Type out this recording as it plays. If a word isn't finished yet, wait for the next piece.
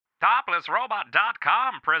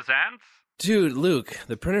ToplessRobot.com presents... Dude, Luke,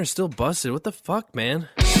 the printer's still busted. What the fuck, man?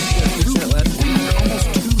 Luke, for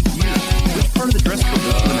almost 2 years. Which part of the dress code do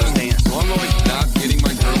you understand? So I'm like not getting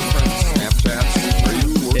my girlfriend's Snapchats. Are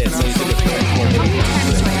you working on something? How many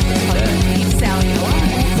times do I have to tell you? Leave Sally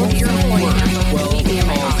alone. You're employee. Leave me in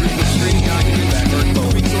my office.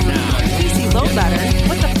 Please see low better.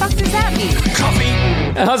 What the fuck does that mean?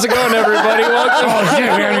 How's it going, everybody? Welcome, we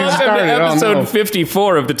haven't even started. to episode Oh, no.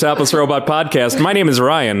 54 of the Topless Robot Podcast. My name is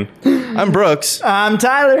Ryan. I'm Brooks. I'm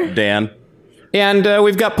Tyler. Dan. And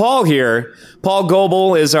we've got Paul here. Paul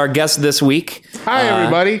Goebel is our guest this week. Hi,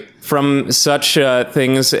 everybody. From such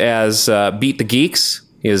things as Beat the Geeks.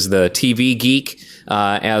 He is the TV geek,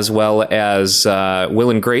 as well as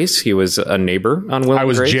Will and Grace. He was a neighbor on Will and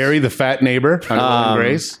Grace. I was Jerry, the fat neighbor on Will and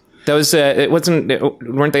Grace. That was,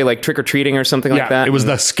 weren't they like trick-or-treating or something like that? It was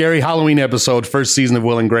the scary Halloween episode, first season of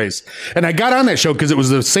Will and Grace. And I got on that show because it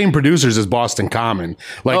was the same producers as Boston Common.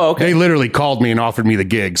 Like, They literally called me and offered me the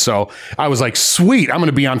gig. So I was like, sweet, I'm going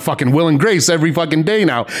to be on fucking Will and Grace every fucking day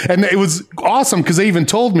now. And it was awesome because they even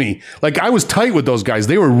told me, like, I was tight with those guys.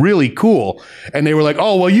 They were really cool. And they were like,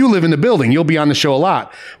 oh, well, you live in the building. You'll be on the show a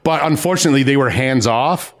lot. But unfortunately, they were hands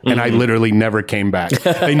off and I literally never came back.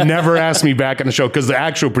 They never asked me back on the show because the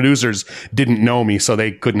actual producers didn't know me, so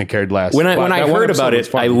they couldn't have cared less. When I heard about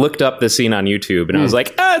it, I looked up the scene on YouTube, and I was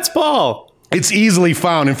like, it's Paul. It's easily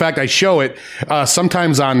found. In fact, I show it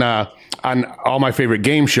sometimes on all my favorite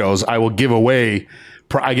game shows. I will give away.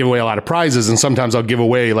 I give away a lot of prizes, and sometimes I'll give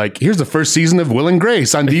away, like, here's the first season of Will and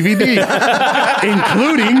Grace on DVD,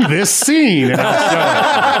 including this scene. And I'll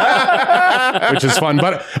show it, which is fun.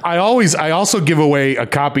 But I also give away a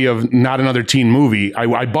copy of Not Another Teen Movie.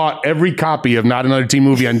 I bought every copy of Not Another Teen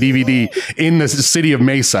Movie on DVD in the city of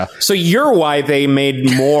Mesa. So you're why they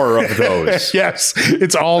made more of those. Yes,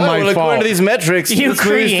 it's all my fault. According to these metrics, you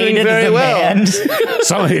created very the well. band.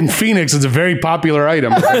 So in Phoenix, it's a very popular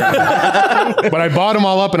item. But I bought them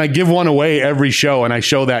all up, and I give one away every show, and I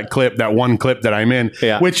show that one clip that I'm in,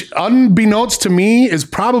 which, unbeknownst to me, is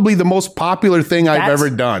probably the most popular thing I've ever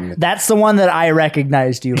done. That's the one that I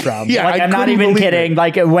recognized you from. Yeah, like, I I'm not couldn't even believe kidding. it.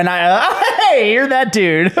 Like, when hey, you're that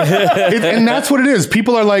dude. And that's what it is.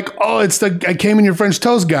 People are like, oh, it's the I came in your French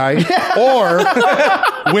toast guy. Or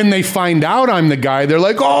when they find out I'm the guy, they're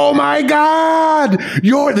like, oh my God,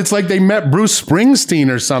 it's like they met Bruce Springsteen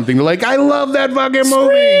or something. They're like, I love that fucking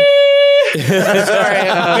movie.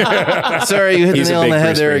 Sorry, you hit He's the a nail on big the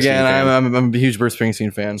head Bruce there Springsteen again. fan. I'm a huge Bruce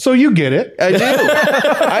Springsteen fan. So you get it. I do.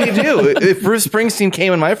 I do. If Bruce Springsteen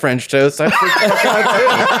came in my French toast, I'd freak the fuck out too.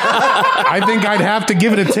 I think I'd have to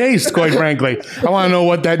give it a taste, quite frankly. I want to know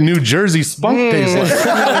what that New Jersey spunk tastes like.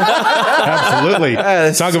 Absolutely.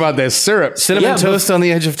 Talk about that syrup. Cinnamon toast on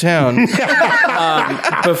the edge of town.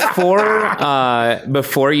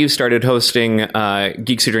 Before you started hosting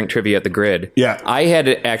Geeks Who Drink Trivia at the Grid, I had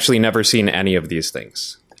actually never seen any of these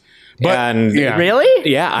things. Really?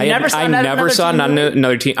 Yeah, I never saw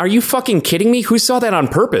another teen. Are you fucking kidding me? Who saw that on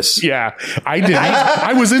purpose? Yeah, I did.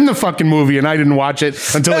 I was in the fucking movie and I didn't watch it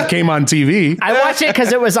until it came on TV. I watched it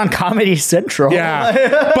because it was on Comedy Central.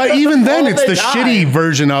 Yeah, but even then, it's the shitty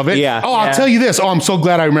version of it. Yeah. Oh, I'll tell you this. Oh, I'm so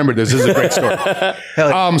glad I remembered this. This is a great story.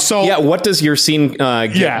 What does your scene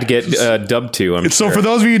get dubbed to? So for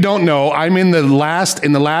those of you who don't know, I'm in the last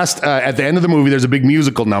at the end of the movie. There's a big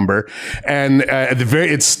musical number, and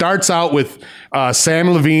it starts out with Sam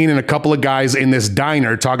Levine and a couple of guys in this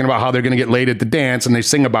diner talking about how they're going to get laid at the dance, and they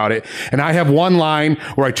sing about it. And I have one line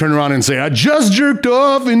where I turn around and say, I just jerked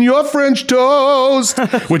off in your French toast,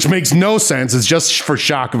 which makes no sense. It's just for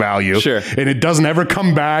shock value. Sure. And it doesn't ever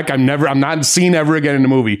come back. I'm not seen ever again in the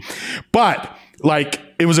movie. But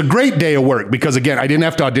it was a great day of work because, again, I didn't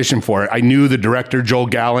have to audition for it. I knew the director, Joel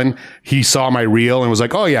Gallen. He saw my reel and was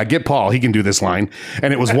like, oh, yeah, get Paul. He can do this line.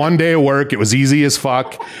 And it was one day of work. It was easy as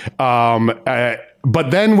fuck.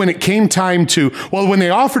 But then when it came time when they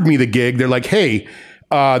offered me the gig, they're like, hey,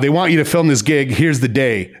 they want you to film this gig. Here's the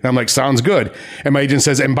day. And I'm like, sounds good. And my agent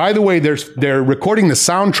says, and by the way, they're recording the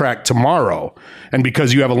soundtrack tomorrow. And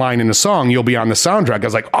because you have a line in the song, you'll be on the soundtrack. I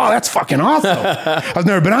was like, oh, that's fucking awesome. I've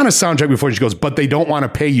never been on a soundtrack before. She goes, but they don't want to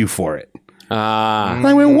pay you for it. And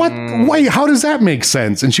I went, what? Wait, how does that make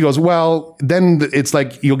sense? And she goes, well, then it's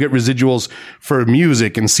like you'll get residuals for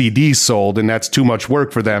music and CDs sold, and that's too much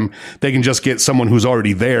work for them. They can just get someone who's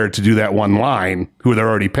already there to do that one line who they're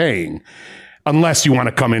already paying. Unless you want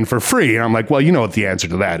to come in for free. And I'm like, well, you know what the answer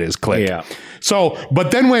to that is, click. Yeah. So,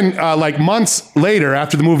 but then when months later,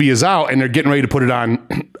 after the movie is out and they're getting ready to put it on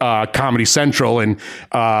Comedy Central and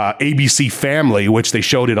ABC Family, which they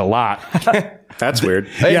showed it a lot, That's weird.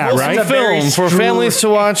 Yeah, right? It's a film for families to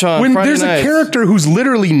watch on When Friday there's nights. a character who's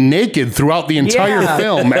literally naked throughout the entire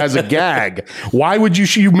film as a gag, why would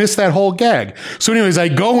you miss that whole gag? So anyways, I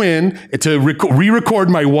go in to re-record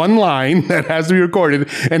my one line that has to be recorded,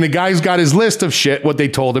 and the guy's got his list of shit, what they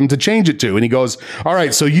told him to change it to. And he goes, all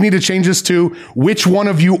right, so you need to change this to, which one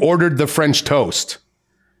of you ordered the French toast?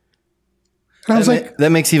 And I was like,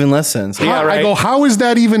 that makes even less sense. Yeah, right. I go, how is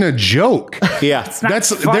that even a joke? Yeah.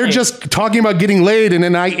 They're just talking about getting laid, and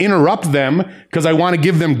then I interrupt them because I want to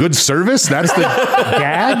give them good service. That's the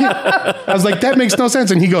gag. I was like, that makes no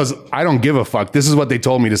sense. And he goes, I don't give a fuck. This is what they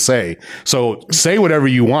told me to say. So say whatever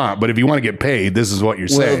you want, but if you want to get paid, this is what you're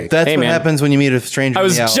saying. That's Hey, what man. happens when you meet a stranger. I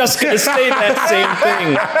was in the just going to say that same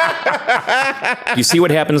thing. You see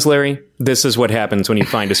what happens, Larry? This is what happens when you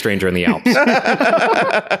find a stranger in the Alps.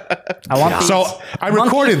 I want these So I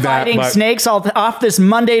recorded that, fighting but, snakes off this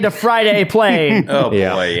Monday to Friday plane. Oh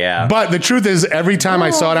boy, yeah. but the truth is, every time I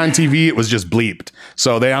saw it on TV, it was just bleeped.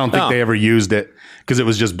 So I don't think they ever used it because it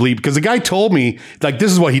was just bleeped. Because the guy told me, like,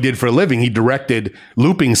 this is what he did for a living. He directed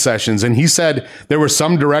looping sessions, and he said there were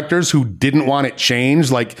some directors who didn't want it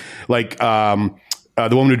changed, like the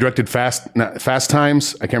woman who directed Fast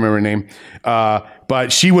Times. I can't remember her name.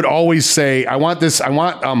 But she would always say, I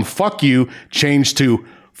want fuck you changed to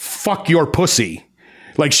fuck your pussy.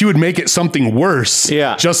 Like, she would make it something worse,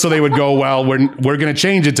 just so they would go, well, we're going to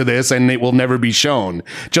change it to this, and it will never be shown,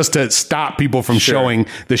 just to stop people from showing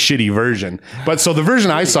the shitty version. But so the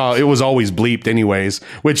version I saw, it was always bleeped anyways,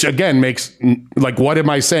 which again makes, like, what am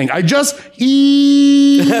I saying? I just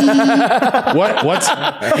you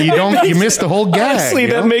missed the whole gag. Honestly,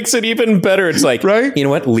 that makes it even better. It's like, right? You know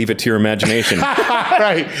what? Leave it to your imagination.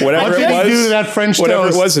 Right. Whatever What it did was, he do to that French whatever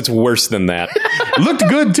toast? it was, it's worse than that. Looked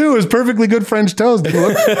good too. It was perfectly good French toast.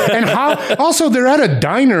 And how? Also, they're at a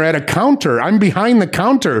diner at a counter. I'm behind the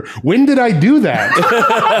counter. When did I do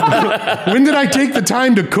that? When did I take the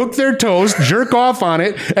time to cook their toast, jerk off on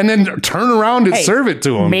it, and then turn around and serve it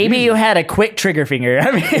to them? Maybe you had a quick trigger finger.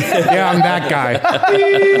 I mean, Yeah, I'm that guy.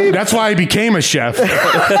 That's why I became a chef.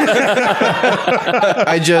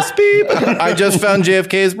 I just found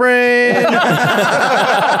JFK's brain.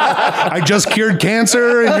 I just cured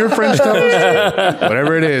cancer in your French toast.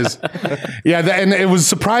 Whatever it is. Yeah, and it was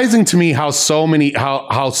surprising to me how so many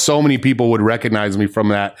people would recognize me from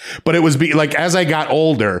that. But it was like, as I got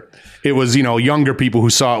older, it was, younger people who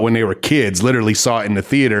saw it when they were kids, literally saw it in the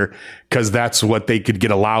theater because that's what they could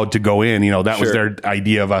get allowed to go in. That was their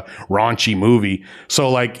idea of a raunchy movie. So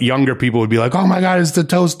like younger people would be like, oh my God, is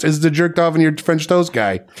the jerked off in your French toast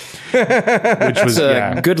guy? Which was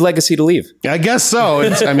a good legacy to leave. I guess so.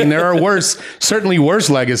 There are certainly worse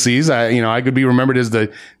legacies. I could be remembered as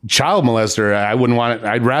the child molester. I wouldn't want it.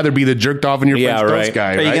 I'd rather be the jerked off in your French toast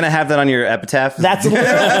guy. Are you going to have that on your epitaph? that's literally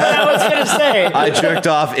what I was going to say. I jerked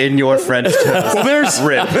off in your French toast. Well, there's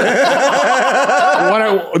Rip.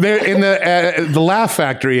 in the Laugh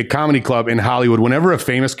Factory, a comedy club in Hollywood, whenever a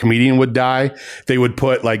famous comedian would die, they would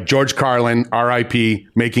put like George Carlin, R.I.P.,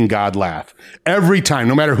 making God laugh. Every time,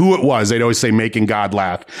 no matter who it was, they'd always say making God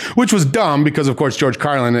laugh, which was dumb because, of course, George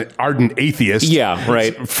Carlin, an ardent atheist. Yeah,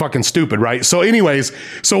 right. Fucking stupid, right? So anyways,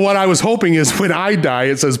 what I was hoping is when I die,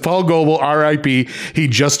 it says Paul Goebel, R.I.P., he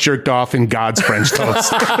just jerked off in God's French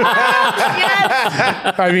toast.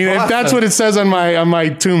 If that's what it says on my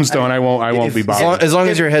tombstone, I won't be bothered. As long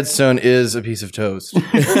as your headstone is a piece of toast.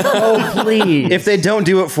 Oh, please. If they don't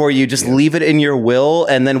do it for you, just leave it in your will,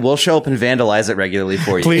 and then we'll show up and vandalize it regularly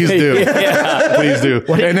for you. Please do. Please do.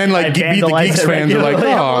 And then like Beat the Geeks fans are like,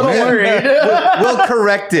 oh, man. We'll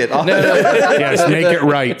correct it. Yes, make it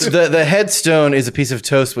right. The headstone is a piece of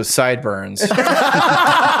toast with sideburns.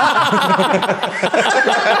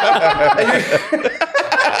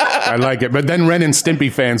 I like it. But then Ren and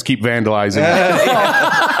Stimpy fans keep vandalizing.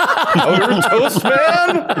 Oh, you're a toast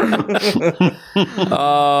fan?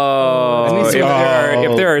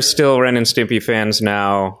 If there are still Ren and Stimpy fans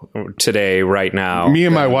right now. Me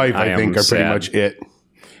and my wife, I think, are pretty sad. much it.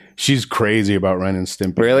 She's crazy about Ren and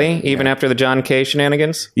Stimpy. Really? Even after the John K.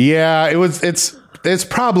 shenanigans? Yeah, it's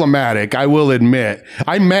problematic, I will admit.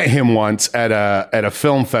 I met him once at a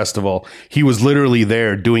film festival. He was literally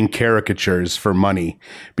there doing caricatures for money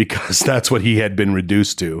because that's what he had been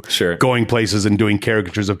reduced to. Sure. Going places and doing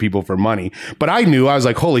caricatures of people for money. But I was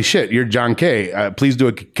like, holy shit, you're John K. Please do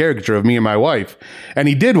a caricature of me and my wife. And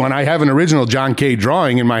he did one. I have an original John K.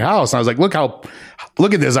 drawing in my house. And I was like, look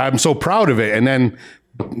at this. I'm so proud of it. And then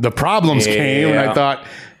the problems came and I thought,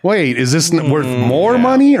 wait, is this worth more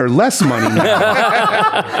money or less money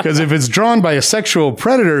now? Because if it's drawn by a sexual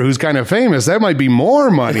predator who's kind of famous, that might be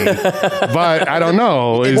more money. But I don't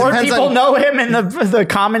know. More people know him in the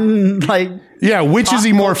common, like, Yeah, which is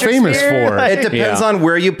he more culture famous sphere? for? It depends Yeah. on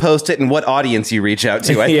where you post it and what audience you reach out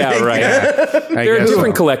to. I Yeah, think. right. I There are guess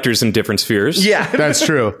different so. collectors in different spheres. Yeah. That's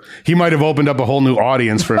true. He might have opened up a whole new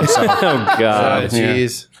audience for himself. Oh God.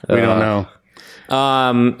 Jeez. We don't know.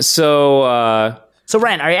 So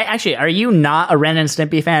Ren, are you not a Ren and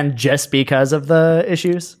Stimpy fan just because of the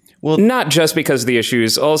issues? Not just because of the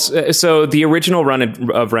issues. Also, so the original run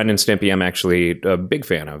of Ren and Stimpy, I'm actually a big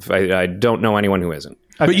fan of. I don't know anyone who isn't.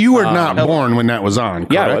 But you were not born when that was on,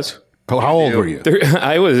 correct? Yeah, I was. How old were you?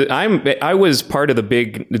 I was part of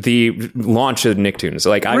the launch of Nicktoons.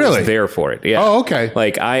 Like I Really? was there for it. Yeah. Oh, okay.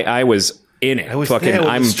 Like I was in it. was Fucking, there with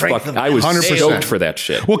the I'm strength fuck, of I was 100%. stoked for that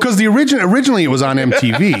shit. Well, because originally it was on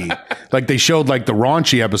MTV. Like they showed like the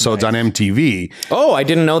raunchy episodes on MTV. Oh, I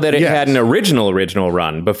didn't know that it Yes. had an original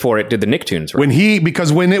run before it did the Nicktoons run.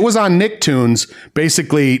 Because when it was on Nicktoons,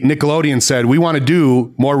 basically Nickelodeon said, we want to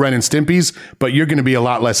do more Ren and Stimpy's, but you're going to be a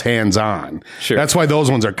lot less hands-on. Sure. That's why those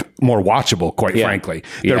ones are more watchable, quite frankly.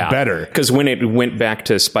 They're better. Because when it went back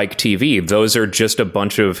to Spike TV, those are just a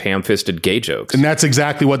bunch of ham-fisted gay jokes. And that's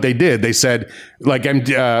exactly what they did. They said, like,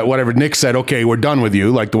 whatever Nick said, okay, we're done with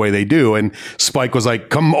you, like the way they do. And Spike was like,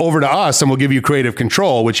 come over to us and we'll give you creative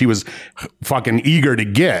control, which he was fucking eager to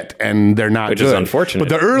get. And they're not Which good. is unfortunate.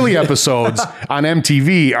 But the early episodes on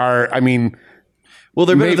MTV are, I mean, Well,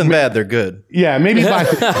 they're better than bad. They're good. yeah, maybe by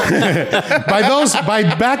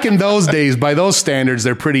back in those days, by those standards,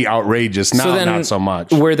 they're pretty outrageous. Now, not so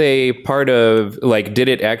much. Were they part of, like, did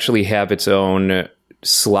it actually have its own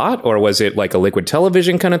slot, or was it like a Liquid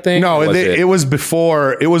Television kind of thing? No, Was it was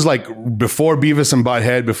before. It was like before Beavis and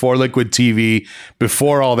Butthead, before Liquid TV,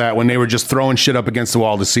 before all that. When they were just throwing shit up against the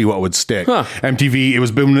wall to see what would stick. MTV. It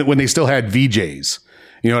was when they still had VJs.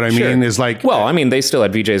 You know what I mean? It's like, Well, I mean, they still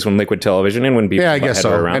had VJs when Liquid Television and when Beavis Yeah, I and guess Butthead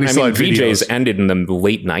so. were around. And they I still mean, had VJs videos. ended in the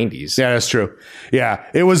late 90s. yeah, that's true. Yeah,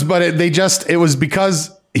 it was, but it was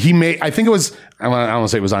because he made. I think it was. I don't want to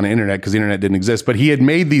say it was on the internet because the internet didn't exist, but he had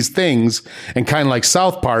made these things, and kind of like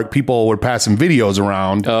South Park, people were passing videos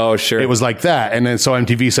around. Oh, sure. It was like that, and then so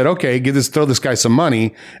MTV said, "Okay, throw this guy some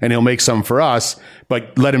money, and he'll make some for us,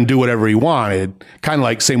 but let him do whatever he wanted." Kind of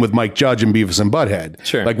like same with Mike Judge and Beavis and Butthead.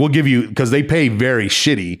 Sure. Like we'll give you because they pay very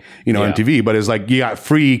shitty, MTV, but it's like you got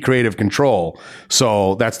free creative control,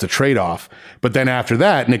 so that's the trade off. But then after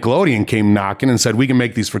that, Nickelodeon came knocking and said, "We can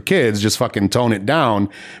make these for kids, just fucking tone it down."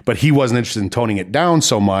 But he wasn't interested in toning it down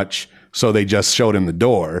so much, so they just showed him the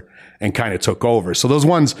door and kind of took over. So those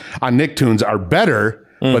ones on Nicktoons are better,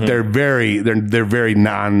 but they're very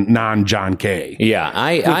non John K. Yeah,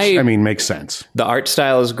 I mean, makes sense. the art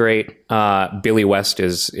style is great. Billy West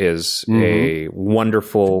is a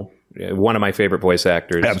wonderful, one of my favorite voice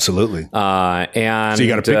actors. Absolutely. And So you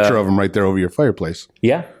got a picture of him right there over your fireplace.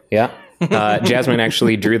 Yeah. Jasmine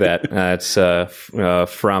actually drew that. It's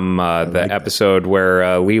from the episode where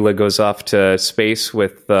Leela goes off to space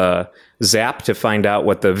with Zap to find out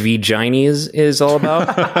what the V-Ginies is all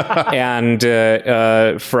about. And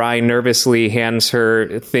Fry nervously hands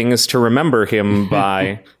her things to remember him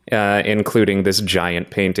by, including this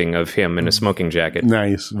giant painting of him in a smoking jacket.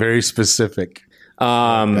 Nice. Very specific.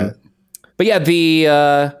 But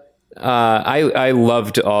yeah, I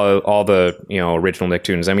loved all the original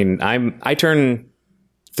Nicktoons. I mean, I turn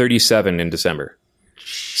 37 in December,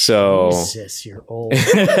 so Jesus, you're old.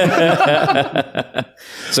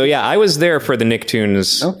 so yeah, I was there for the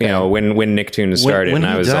Nicktoons. Okay. When Nicktoons started, when and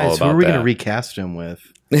I he was dies, all who about are we that. going to recast him with?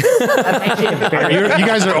 You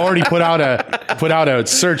guys are already put out a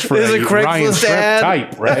search for Is a it Craigslist Ryan Shrimp ad?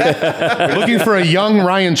 type, right? Looking for a young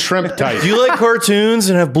Ryan Shrimp type. Do you like cartoons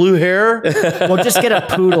and have blue hair? We'll just get a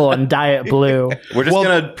poodle and dye it blue. We're just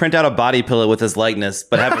going to print out a body pillow with his likeness,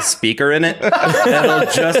 but have a speaker in it. And it'll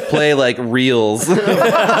just play like reels of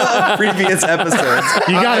previous episodes.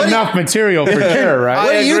 You got enough material for sure, right?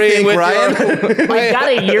 What do you think, Ryan? We got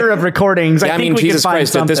a year of recordings. Yeah, I I think mean, we Jesus can find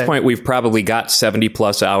Christ! something. At this point, we've probably got 70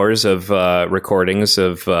 plus hours of recordings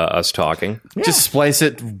of us talking. Just splice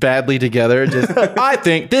it badly together. I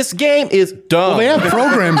think this game is dumb. Well, they have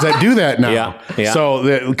programs that do that now. Yeah.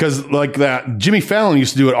 So, because like that, Jimmy Fallon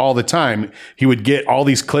used to do it all the time. He would get all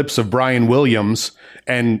these clips of Brian Williams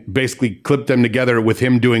and basically clip them together with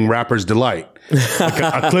him doing Rapper's Delight. Like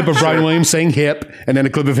a clip of Brian Williams saying hip, and then a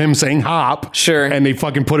clip of him saying hop. Sure. And they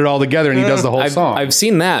fucking put it all together, and he does the whole song. I've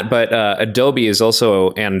seen that, but Adobe is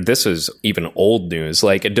also, and this is even old news.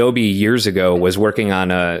 Like Adobe years ago was working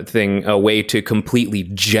on a way to completely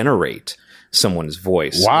generate someone's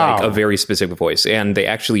voice, Wow. like a very specific voice, and they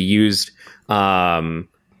actually used Jordan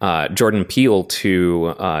Peele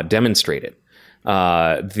to demonstrate it.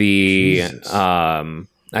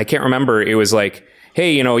 I can't remember. It was like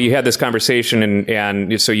hey, you had this conversation,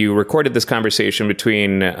 and so you recorded this conversation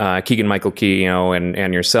between Keegan-Michael Key,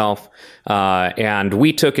 and yourself, and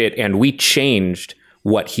we took it and we changed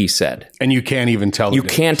what he said. And you can't even tell. You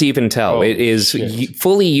can't even tell. Oh, it is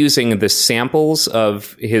fully using the samples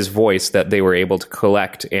of his voice that they were able to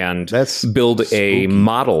collect and build a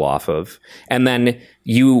model off of. And then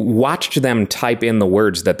you watched them type in the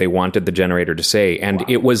words that they wanted the generator to say, and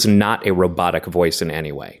it was not a robotic voice in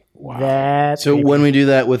any way. Wow. So when we do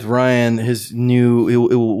that with Ryan, it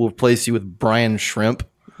will replace you with Brian Shrimp.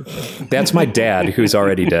 That's my dad, who's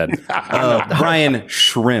already dead. Brian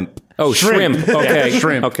Shrimp. Oh, Shrimp. Okay.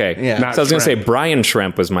 Shrimp. Okay. Yeah. So I was going to say Brian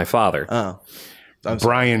Shrimp was my father.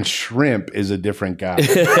 Brian Shrimp is a different guy.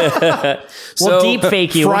 We'll deep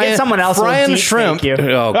fake you. We'll get someone else Brian will deep Shrimp. fake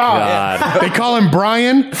you. Oh, God. They call him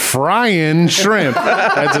Brian Fryin Shrimp.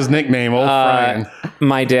 That's his nickname, old Fryin.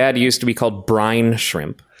 My dad used to be called Brine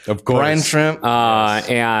Shrimp. Of course. Brian Shrimp.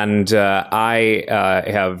 And I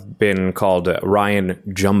have been called Ryan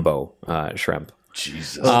Jumbo Shrimp.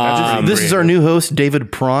 Jesus. This is our new host,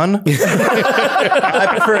 David Prawn.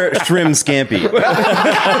 I prefer Shrim Scampi.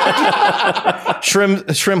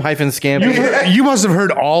 Shrimp hyphen Scampi. You must have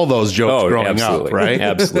heard all those jokes growing absolutely. up, right?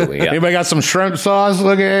 Absolutely, yeah. Anybody got some shrimp sauce?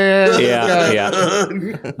 Look at it.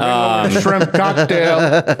 Yeah. Shrimp cocktail.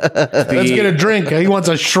 Let's get a drink. He wants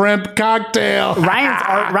a shrimp cocktail.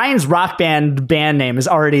 Ryan's rock band name is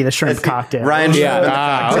already the Shrimp Cocktail. Ryan Shrimp.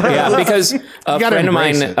 Yeah, because a gotta friend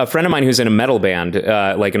embrace it. of mine who's in a metal band,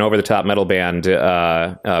 like an over-the-top metal band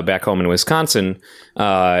back home in Wisconsin,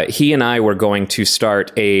 he and I were going to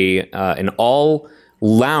start an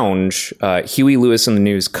all-lounge Huey Lewis and the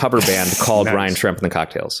News cover band called Ryan Shrimp and the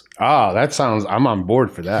Cocktails. Oh, that sounds... I'm on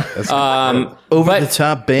board for that. That's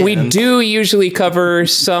Over-the-top band. We do usually cover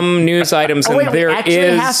some news items, and Wait, we there actually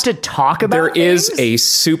is... have to talk about There is things? a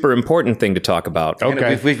super important thing to talk about.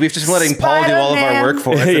 okay. We've just been letting Paul do all of our work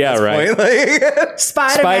for us. at Yeah, this right. point. Like,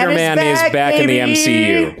 Spider-Man is back in the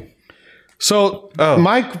MCU. So,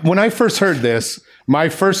 Mike, when I first heard this, my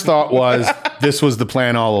first thought was this was the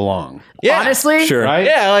plan all along. Honestly, Sure. Right?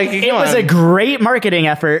 Yeah, like it was a great marketing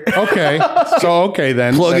effort. Okay. So, okay,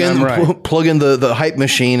 then. plug then I'm right. plug in the hype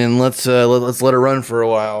machine and let's let it run for a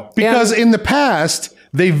while. Because in the past,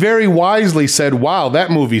 they very wisely said, wow,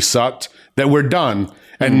 that movie sucked, that we're done.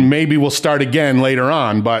 And maybe we'll start again later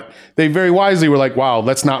on. But they very wisely were like, wow,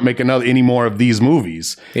 let's not make any more of these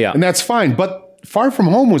movies. Yeah. And that's fine. But Far From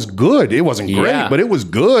Home was good. It wasn't great, Yeah. but it was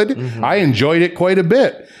good. I enjoyed it quite a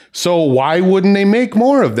bit. So why wouldn't they make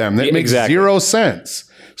more of them? That makes Exactly. zero sense.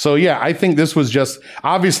 So yeah, I think this was just,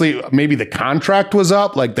 obviously, maybe the contract was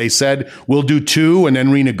up. Like they said, we'll do 2 and then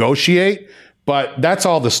renegotiate. But that's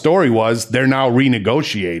all the story was. They're now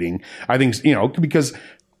renegotiating. I think, because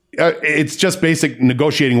it's just basic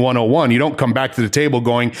negotiating 101. You don't come back to the table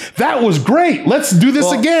going, that was great. Let's do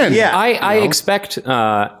this again. yeah. I expect,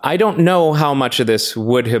 I don't know how much of this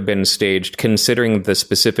would have been staged considering the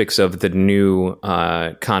specifics of the new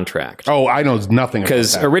contract. Oh, I know nothing about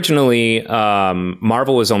Because that. originally,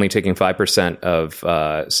 Marvel was only taking 5%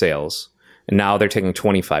 of sales, and now they're taking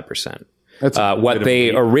 25%. That's a bit What of a they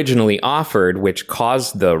leap. originally offered, which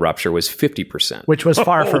caused the rupture, was 50%. Which was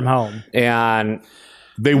Far From Home. And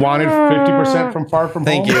They wanted 50% from Far From Home?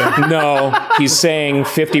 Thank you. no, he's saying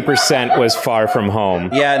 50% was Far From Home.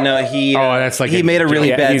 yeah, no, he. that's like he a made a really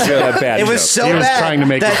Yeah, bad he's joke. a bad it was joke. so He was bad trying to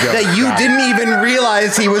make a joke. that you didn't even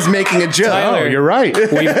realize he was making a joke. Tyler, Oh, you're right.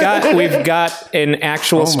 We've got an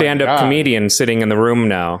actual my stand-up God. comedian sitting in the room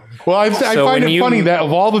now. Well, I So find when it you- funny that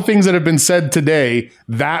of all the things that have been said today,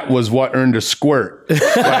 that was what earned a squirt. Like,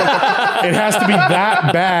 it has to be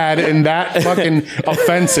that bad and that fucking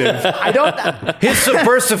offensive. I don't. His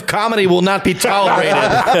subversive comedy will not be tolerated.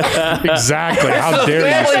 Exactly. How dare you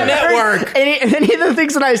Family say that? Network. Any of the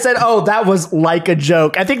things that I said, that was like a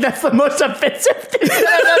joke. I think that's the most offensive thing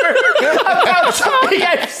that I've ever about something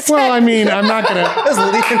I've said. Well, I mean, I'm not gonna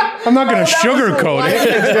sugarcoat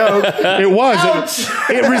it. It was.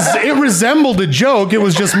 It resembled a joke. It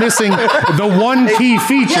was just missing the one key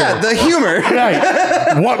feature. Yeah, the humor.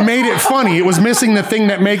 Right. What made it funny? It was missing the thing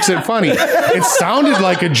that makes it funny. It sounded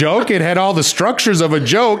like a joke. It had all the structures of a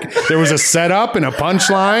joke. There was a setup and a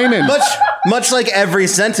punchline, and Much like every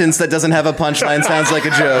sentence that doesn't have a punchline sounds like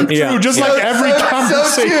a joke. Yeah. just like every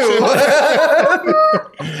conversation.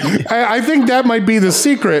 I think that might be the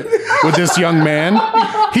secret with this young man.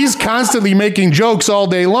 He's constantly making jokes all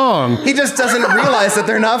day long. He just doesn't realize that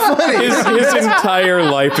they're not funny. His entire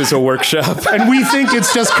life is a workshop. And we think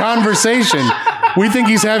it's just conversation. We think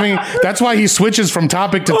he's having. That's why he switches from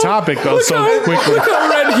topic to topic so quickly. Look how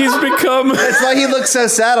red he's become. That's why he looks so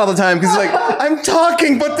sad all the time, because he's like, I'm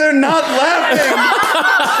talking, but they're not laughing.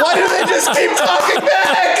 Why do they just keep talking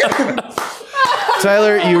back?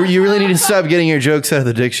 Tyler, you really need to stop getting your jokes out of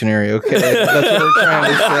the dictionary, okay? That's what we're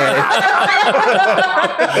trying to say.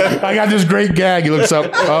 I got this great gag. He looks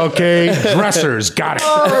up. Okay, dressers. Got it.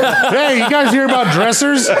 Hey, you guys hear about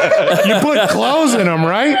dressers? You put clothes in them,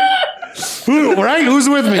 right? Right? Who's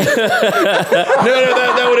with me? No,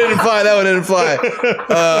 that wouldn't fly. That wouldn't fly.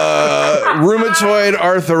 Rheumatoid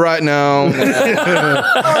arthritis. No.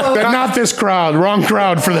 They're not this crowd. Wrong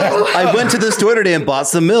crowd for that. I went to the store today and bought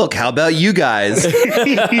some milk. How about you guys?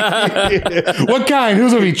 What kind?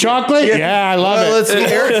 Who's with me? Chocolate? Yeah, I love it. Let's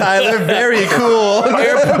Air Tyler, very cool.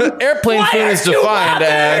 airplane food is defined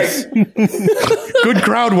as. Good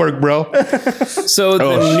crowd work, bro. So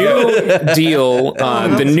the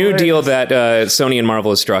new deal that Sony and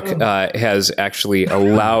Marvel has struck has actually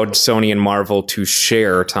allowed Sony and Marvel to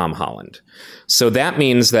share Tom Holland. So that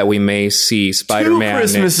means that we may see Spider-Man. 2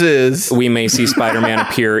 Christmases. We may see Spider-Man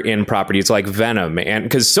appear in properties like Venom, and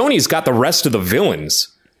because Sony's got the rest of the villains.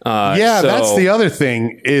 Yeah, that's the other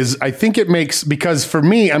thing is I think it makes, because for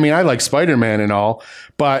me, I mean, I like Spider-Man and all,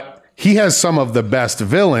 but he has some of the best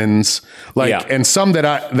villains, and some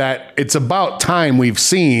that it's about time we've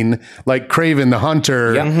seen, like Kraven the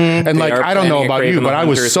Hunter, and like I don't know about you, but I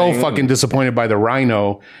was so fucking disappointed by the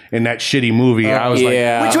Rhino in that shitty movie. I was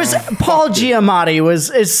like, which was Paul Giamatti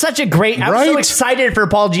is such a great. I was so excited for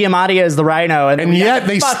Paul Giamatti as the Rhino, and yet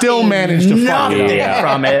they still managed to fuck it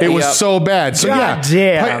from it. It was so bad. So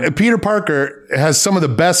damn. Peter Parker has some of the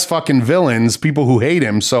best fucking villains, people who hate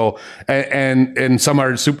him. So and some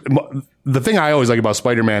are super. The thing I always like about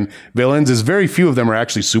Spider-Man villains is very few of them are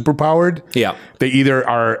actually super powered. Yeah. They either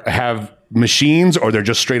have machines or they're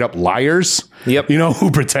just straight up liars. Yep. You know,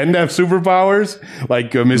 who pretend to have superpowers,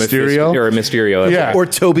 like Mysterio. Or Mysterio. Yeah. Or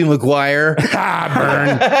Tobey Maguire.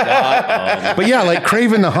 Burn. But yeah, like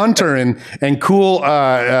Kraven the Hunter and cool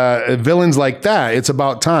villains like that. It's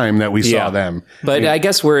about time that we saw them. But I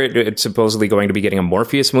guess we're supposedly going to be getting a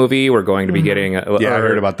Morpheus movie. We're going to be getting... I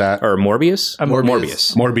heard about that. Or Morbius?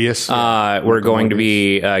 Morbius. We're going to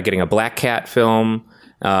be getting a Black Cat film.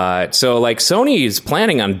 So like Sony's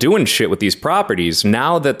planning on doing shit with these properties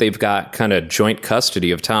now that they've got kind of joint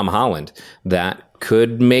custody of Tom Holland. That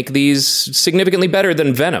could make these significantly better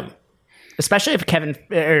than Venom. Especially if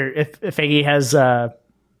if Feige has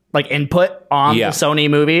like input on the Sony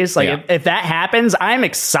movies. Like if that happens, I'm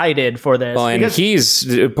excited for this. Well, and he's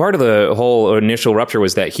part of the whole initial rupture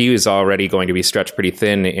was that he was already going to be stretched pretty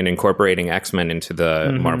thin in incorporating X-Men into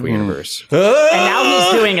the Marvel universe. And now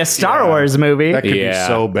he's doing a Star Wars movie. That could be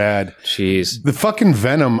so bad. Jeez. The fucking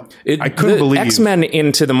Venom. I couldn't believe X-Men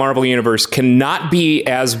into the Marvel universe cannot be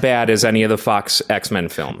as bad as any of the Fox X-Men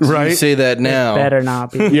films. Right? You say that now. It better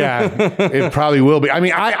not be. Yeah, it probably will be. I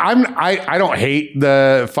mean, I don't hate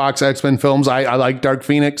the Fox X-Men films. I like Dark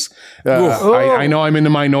Phoenix. I know I'm in the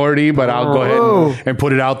minority, but I'll go ahead and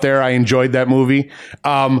put it out there. I enjoyed that movie.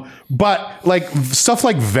 But like stuff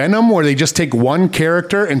like Venom, where they just take one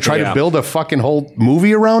character and try to build a fucking whole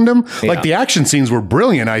movie around him. Like the action scenes were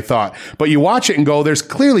brilliant, I thought. But you watch it and go, there's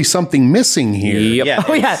clearly something missing here. Yep. Yeah.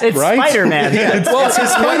 Oh yeah, it's Right? Spider-Man. It's his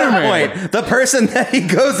Spider-Man point. The person that he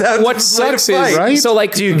goes out What to sucks fight. is right? so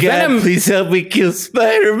like Venom. Please help me kill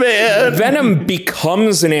Spider-Man. Venom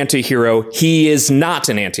becomes an anti-hero. He is not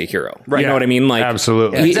an anti-hero. Right? You know what I mean? Like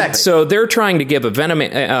Absolutely. Exactly. So they're trying to give a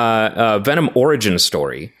Venom origin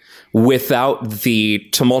story without the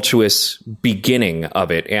tumultuous beginning of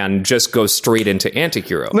it and just go straight into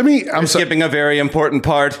anti-hero. I'm sorry. Skipping a very important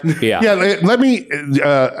part. Yeah. Let me.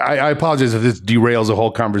 I apologize if this derails the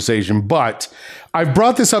whole conversation, but I've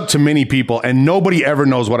brought this up to many people, and nobody ever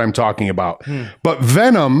knows what I'm talking about. But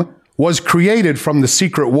Venom was created from the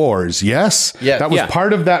Secret Wars. Yes, that was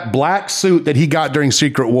part of that black suit that he got during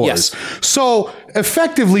Secret Wars. Yes. So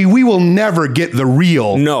effectively, we will never get the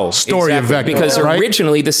real story of Vecna, because right?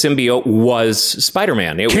 originally the symbiote was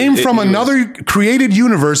Spider-Man. It came from another created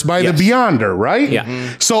universe by the Beyonder, right?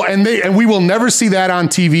 Yeah. So and we will never see that on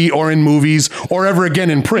TV or in movies or ever again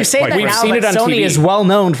in print. You say that we've now, seen but it on Sony TV. is well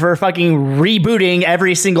known for fucking rebooting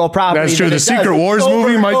every single property. That's true. that The it does Secret Wars over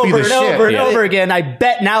movie and might be over the and shit. over and over again. I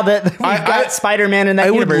bet now that we've got Spider-Man in that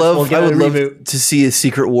I would universe, we'll love get a love reboot. to see a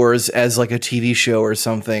Secret Wars as like a TV show or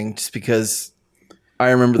something, just because I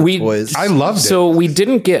remember the toys. I loved it. So we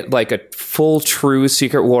didn't get like a full true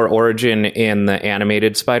Secret War origin in the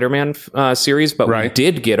animated Spider-Man series, but we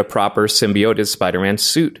did get a proper symbiote Spider-Man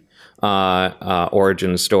suit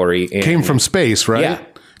origin story. Came from space, right? Yeah.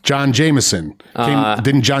 John Jameson.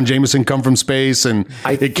 Didn't John Jameson come from space and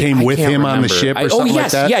it came with him on the ship or something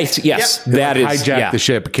like that? Yes. That is hijacked the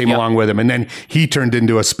ship, came along with him, and then he turned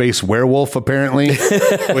into a space werewolf apparently,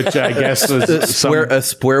 which I guess was a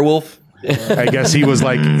squarewolf. I guess he was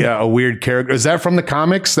like a weird character. Is that from the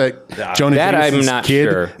comics that Jonah that Jameson's I'm not kid?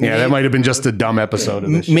 sure. Yeah, that might have been just a dumb episode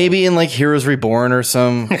of this show. Maybe in like Heroes Reborn or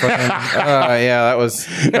some. Fucking, yeah, that was.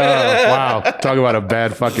 Oh, wow, talk about a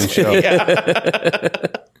bad fucking show.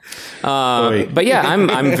 But yeah,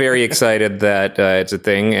 I'm very excited that it's a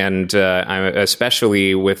thing, and I'm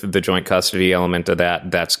especially with the joint custody element of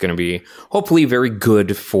that. That's going to be hopefully very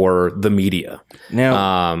good for the media.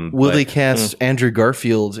 Now, will they cast Andrew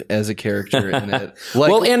Garfield as a character in it?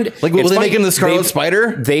 Will they make him the Scarlet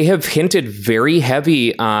Spider? They have hinted very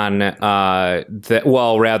heavy on that.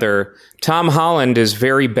 Well, rather, Tom Holland is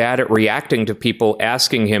very bad at reacting to people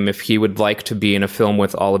asking him if he would like to be in a film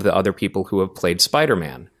with all of the other people who have played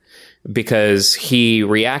Spider-Man. Because he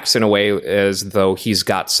reacts in a way as though he's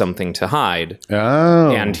got something to hide.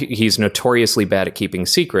 Oh. And he's notoriously bad at keeping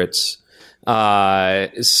secrets.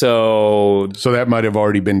 So that might have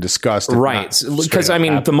already been discussed. Right. Because, I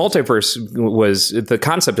mean, the multiverse the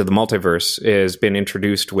concept of the multiverse has been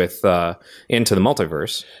introduced with into the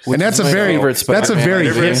multiverse. And that's a very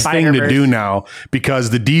hip thing to do now because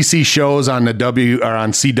the DC shows on the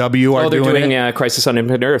on CW are doing Crisis on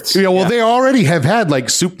Infinite Earths. Yeah, well, they already have had they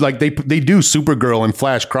do Supergirl and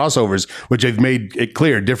Flash crossovers, which have made it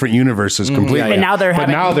clear different universes completely. But now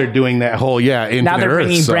they're doing that whole Infinite now they're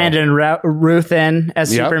bringing Earth, Brandon Ruth in as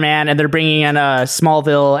Superman, and they're bringing in a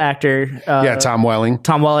Smallville actor. Tom Welling.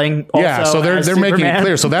 Also so they're making it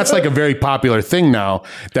clear. So that's like a very popular thing now.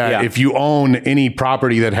 That if you own any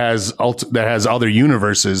property that has other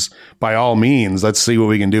universes, by all means, let's see what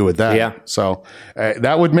we can do with that. Yeah. So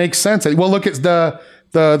that would make sense. Well, look at the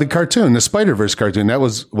cartoon, the Spider-Verse cartoon.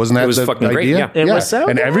 Wasn't that the fucking idea? great? Yeah. It was so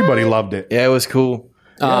and good. Everybody loved it. Yeah, it was cool.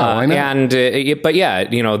 Why not? And but yeah,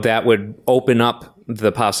 that would open up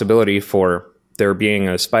the possibility for there being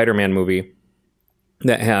a Spider-Man movie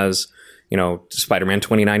that has, Spider-Man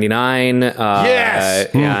 2099,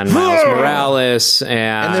 and Miles Morales,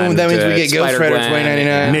 and then that means we get Ghost Rider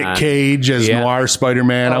 2099. Nick Cage as Noir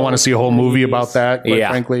Spider-Man. I want to see a whole movie about that, quite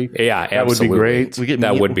frankly. Yeah, that would be great. We got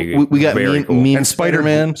very cool. Mean And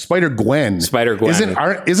Spider-Man. Spider-Gwen.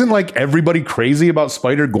 Spider-Gwen. Isn't like everybody crazy about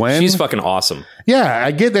Spider-Gwen? She's fucking awesome. Yeah,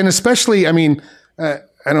 I get that. And especially, I mean, I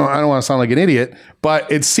don't want to sound like an idiot, but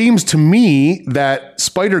it seems to me that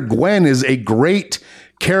Spider-Gwen is a great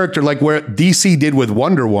character, like where DC did with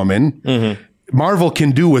Wonder Woman. Mm-hmm. Marvel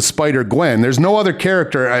can do with Spider-Gwen. There's no other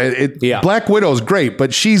character. Black Widow's great,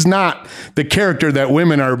 but she's not the character that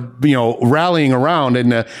women are, rallying around in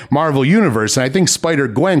the Marvel universe. And I think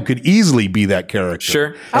Spider-Gwen could easily be that character.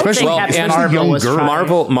 Sure, especially young girl.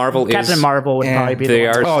 Marvel is Captain Marvel would probably be. They the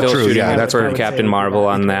are still shooting for Captain Marvel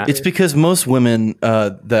on that. It's because most women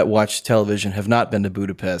that watch television have not been to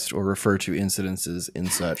Budapest or refer to incidences in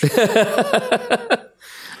such.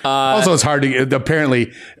 Also, it's hard to get.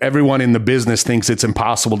 Apparently, everyone in the business thinks it's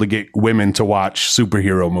impossible to get women to watch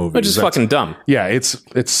superhero movies. Which is fucking dumb. Yeah, it's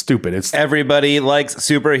stupid. It's everybody likes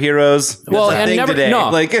superheroes. Well, and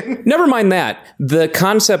never mind that. The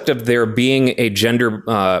concept of there being a gender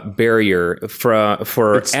barrier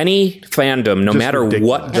for any fandom, no matter ridiculous.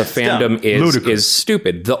 what the fandom is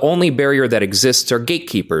stupid. The only barrier that exists are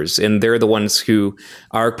gatekeepers, and they're the ones who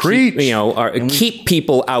are keep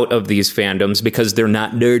people out of these fandoms because they're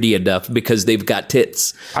not nerdy enough because they've got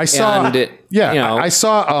tits. I saw M.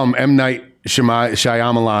 Night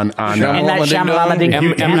Shyamalan on he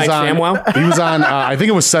was on I think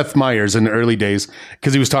it was Seth Meyers in the early days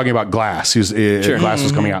because he was talking about Glass. Glass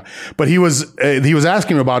was coming out, but he was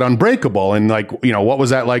asking about Unbreakable and what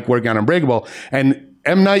was that like working on Unbreakable. And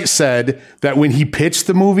M. Night said that when he pitched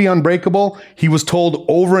the movie Unbreakable, he was told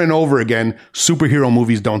over and over again, superhero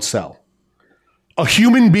movies don't sell. A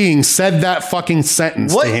human being said that fucking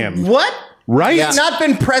sentence to him. What? Right? He's not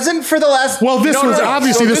been present for the last... Well, this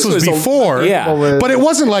was before. But it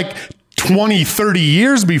wasn't like 20, 30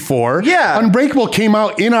 years before. Yeah. Unbreakable came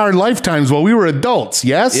out in our lifetimes while we were adults,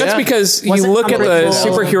 yes? That's because you look at the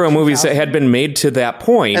superhero movies that had been made to that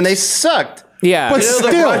point. And they sucked. Yeah, but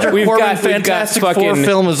still, we've got Fantastic Four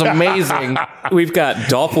film is amazing. We've got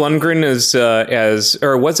Dolph Lundgren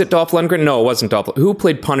or was it Dolph Lundgren? No, it wasn't Dolph. Who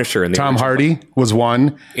played Punisher in the Tom Hardy was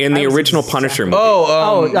one in the original Punisher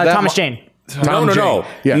movie. Thomas Jane. No.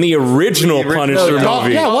 Yeah. In the original Punisher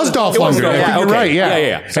movie. Yeah, it was Dolph Lundgren. I think you're okay. right. Yeah.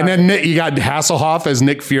 Yeah. And then you got Hasselhoff as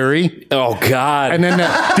Nick Fury. Oh, God. And then,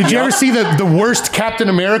 did you ever see the worst Captain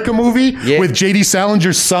America movie with J.D.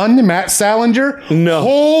 Salinger's son, Matt Salinger? No.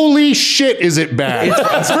 Holy shit, is it bad?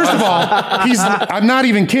 First of all, I'm not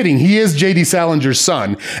even kidding. He is J.D. Salinger's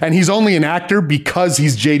son, and he's only an actor because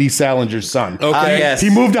he's J.D. Salinger's son. Okay. Yes. He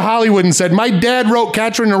moved to Hollywood and said, my dad wrote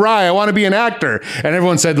Catcher in the Rye. I want to be an actor. And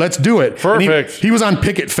everyone said, let's do it. Perfect. He was on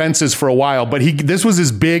picket fences for a while, but this was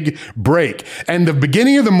his big break. And the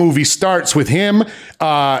beginning of the movie starts with him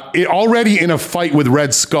already in a fight with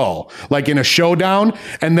Red Skull, like in a showdown.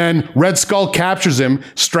 And then Red Skull captures him,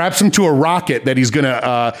 straps him to a rocket that he's going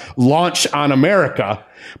to launch on America.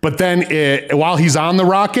 But then while he's on the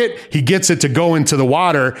rocket, he gets it to go into the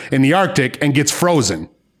water in the Arctic and gets frozen.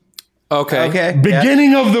 Okay.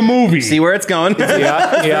 Beginning of the movie. See where it's going.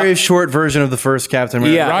 Very short version of the first Captain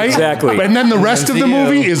America. Yeah, Right? exactly. And then the rest of the MCU.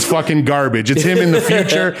 movie is fucking garbage. It's him in the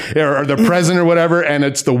future or the present or whatever, and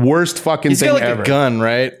it's the worst fucking He's thing got like ever. a gun,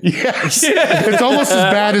 right? Yes. It's almost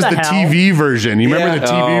as bad as What the the hell? TV version. You remember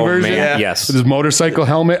the TV Oh, version? man. Yes. With his motorcycle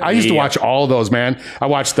helmet. I used to watch all those, man. I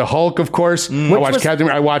watched the Hulk, of course. I watched Captain.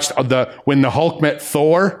 I watched when the Hulk met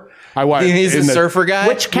Thor. I watched. He's a in the- surfer guy.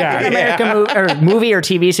 Which Captain Yeah. America movie or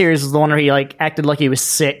TV series was the one where he like acted like he was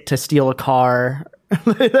sick to steal a car?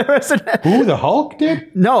 Who, the Hulk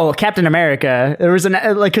did? No, Captain America. There was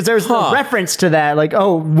because there's a reference to that. Like,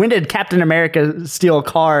 oh, when did Captain America steal a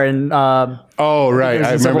car? And Oh, right.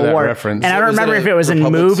 I remember Civil that War. reference. And I don't Was it remember a if it was in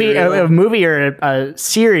Republic serial? a movie or a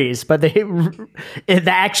series, but that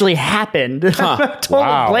actually happened. I'm totally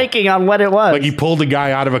Wow. blanking on what it was. Like he pulled a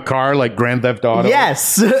guy out of a car, like Grand Theft Auto.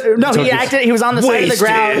 Yes. No, he acted. He was on the side of the Wasted.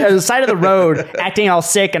 ground, the side of the road, acting all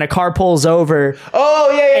sick, and a car pulls over.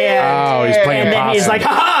 Oh, yeah. Oh, he's playing And then he's possum. like,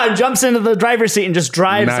 ha! And jumps into the driver's seat and just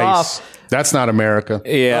drives Nice. off. That's not America.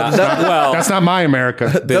 Yeah. Well, That's not my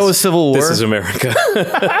America. That was Civil War. this is America.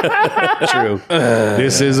 True.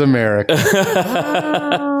 This is America.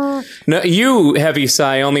 No, you heavy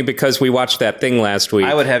sigh only because we watched that thing last week.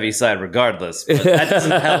 I would heavy side regardless, but that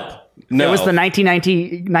doesn't help. No. It was the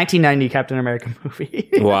 1990 Captain America movie.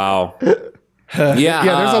 Wow. Yeah. Yeah,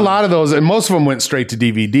 there's a lot of those, and most of them went straight to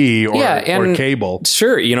DVD or cable.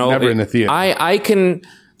 Sure, Never in the theater.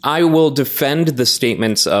 I will defend the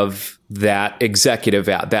statements of that executive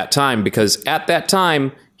at that time because at that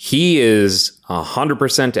time he is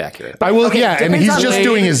 100% accurate. I will, and depends he's on just when-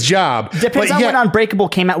 doing his job. Depends But on yeah, when Unbreakable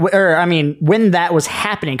came out, when that was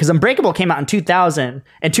happening. Because Unbreakable came out in 2000,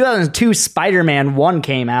 and 2002 Spider-Man 1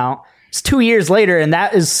 came out. It's 2 years later, and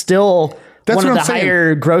that is still That's one what of the I'm saying.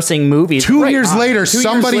 higher grossing movies. 2 Right. years later, 2 years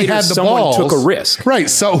somebody later, had the someone balls. took a risk. Right.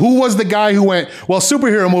 So who was the guy who went, well,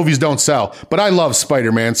 superhero movies don't sell, but I love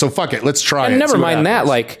Spider-Man, so fuck it, let's try it. And never see what mind that, happens.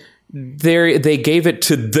 like they gave it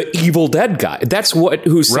to the Evil Dead guy. That's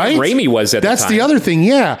who Sam Right? Raimi was at That's the time. the other thing,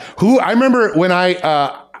 yeah. I remember when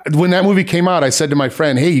that movie came out, I said to my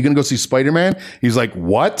friend, hey, you gonna go see Spider-Man? He's like,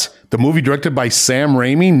 what? The movie directed by Sam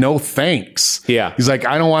Raimi? No thanks. Yeah. He's like,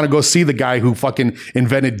 I don't want to go see the guy who fucking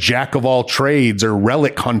invented Jack of All Trades or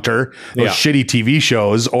Relic Hunter, those Yeah. shitty TV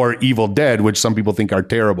shows, or Evil Dead, which some people think are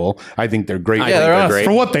terrible. I think they're great. I think they're great.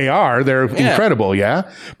 For what they are, they're incredible, yeah?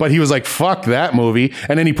 But he was like, fuck that movie.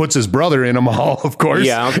 And then he puts his brother in them all, of course.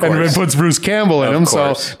 Yeah, of And then course. puts Bruce Campbell in Of them,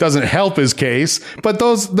 course. so doesn't help his case. But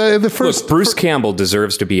the first... Look, Bruce Campbell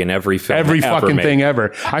deserves to be in every film. Every ever fucking made. thing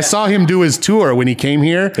ever. I saw him do his tour when he came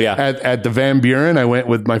here at the Van Buren. I went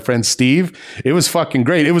with my friend Steve. It was fucking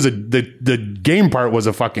great. It was the game part was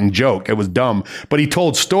a fucking joke. It was dumb, but he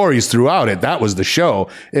told stories throughout it. That was the show,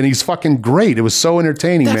 and he's fucking great. It was so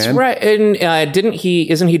entertaining, That's man. right. And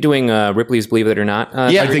isn't he doing Ripley's Believe It or Not?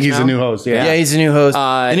 Yeah, I think he's now? a new host. Yeah, he's a new host.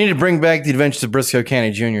 They need to bring back the Adventures of Briscoe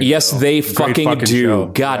County Jr. Yes, though. they fucking fucking do. show.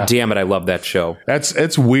 God Yeah. damn it, I love that show.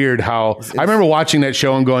 It's weird how I remember watching that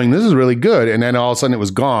show and going, this is really good. And then all of a sudden it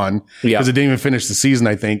was gone Yeah. because it didn't even finish the season,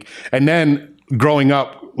 I think. And then growing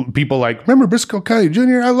up, people like, remember Briscoe County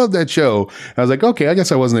Jr.? I love that show. I was like, okay, I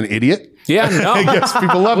guess I wasn't an idiot. Yeah, no. I guess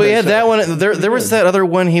people love Well, that yeah, show. that one. There was that other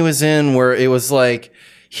one he was in where it was like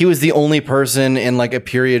he was the only person in like a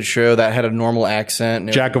period show that had a normal accent.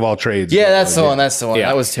 And Jack of all trades. yeah, that's the one. That's the one. Yeah.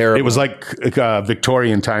 That was terrible. It was like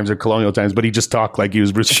Victorian times or colonial times, but he just talked like he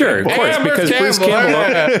was Bruce Sure, of Campbell. course, because Bruce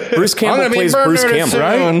Campbell. Campbell plays Bruce Campbell.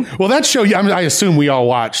 Right? Well, that show, I assume we all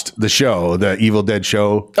watched the show, the Evil Dead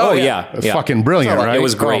show. Oh, yeah. Fucking brilliant, right? It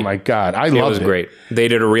was great. Oh, my God. I It loved was great. They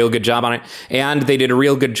did a real good job on it, and they did a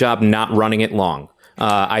real good job not running it long.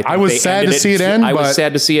 I was think they sad ended to see it end, I was but-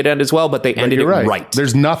 sad to see it end as well, but they ended it You're right.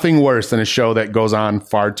 There's nothing worse than a show that goes on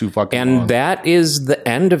far too fucking long. And that is the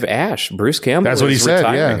end of Ash. Bruce Campbell That's what he is said,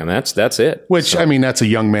 retiring, yeah. and that's it. Which, I mean, that's a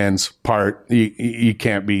young man's part. You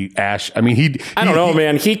can't be Ash. I mean, I don't know,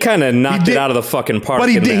 man. He kind of knocked did- it out of the fucking park. But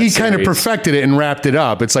he in did, that he kind of series. perfected it and wrapped it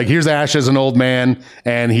up. It's like, here's Ash as an old man,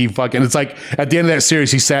 and he fucking, it's like at the end of that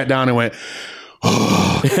series, he sat down and went,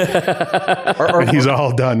 and he's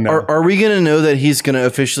all done now. Are we going to know that he's going to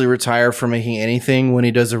officially retire from making anything when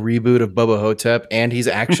he does a reboot of Bubba Hotep and he's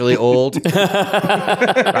actually old?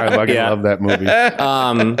 I fucking love that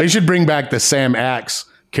movie. They should bring back the Sam Axe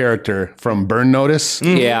character from Burn Notice.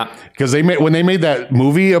 Yeah. Because when they made that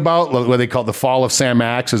movie about what they call The Fall of Sam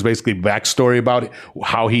Axe, is basically backstory about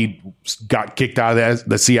how he got kicked out of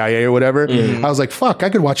the CIA or whatever. I was like, fuck, I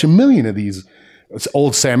could watch a million of these. It's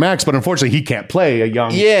old Sam Axe, but unfortunately he can't play a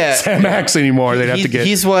young Sam Axe anymore. They'd have to get.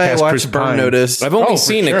 He's why I cast watched Chris Burn Pine. Notice. I've only for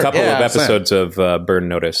seen sure. a couple Yeah, of episodes of Burn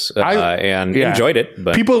Notice and enjoyed it.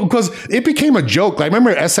 But People, because it became a joke. Like, I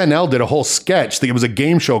remember SNL did a whole sketch. It was a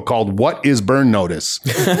game show called "What Is Burn Notice,"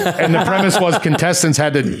 and the premise was contestants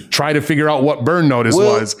had to try to figure out what Burn Notice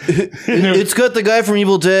was. It's got the guy from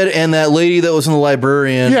Evil Dead and that lady that was in The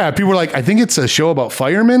Librarian. Yeah, people were like, "I think it's a show about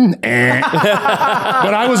firemen."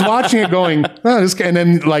 But I was watching it, going, "Oh, this guy," and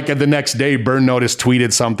then like the next day, Burn Notice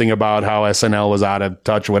tweeted something about how SNL was out of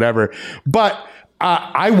touch, whatever. But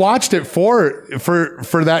I watched it for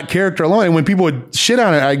that character alone. And when people would shit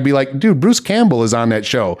on it, I'd be like, dude, Bruce Campbell is on that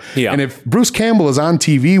show. Yeah. And if Bruce Campbell is on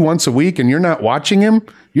TV once a week and you're not watching him,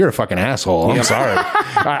 you're a fucking asshole. I'm sorry.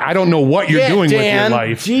 I don't know what you're doing with your Dan.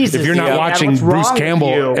 life Jesus, if you're not Dan, watching what's wrong Bruce with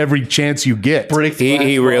Campbell you? every chance you get.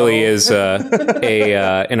 he really is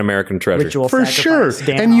an American treasure. Ritual For sacrifice, sure.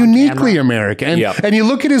 Dan And on uniquely camera. American. And, Yep. and you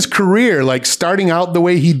look at his career, like starting out the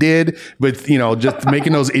way he did with, just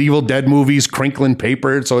making those Evil Dead movies, crinkling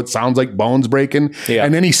paper so it sounds like bones breaking. Yeah.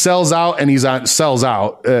 And then he sells out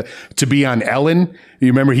to be on Ellen. You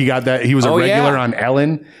remember he got that? He was a regular on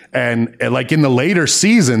Ellen. And like in the later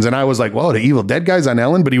seasons, and I was like, whoa, the Evil Dead guy's on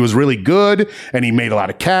Ellen, but he was really good and he made a lot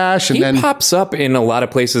of cash. And He then pops up in a lot of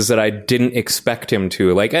places that I didn't expect him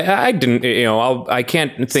to. Like I didn't, I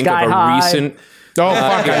can't think Sky of a High. recent. oh,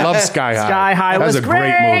 fuck, I love Sky High. Sky High That was a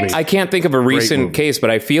great great. movie. I can't think of a recent movie. case, but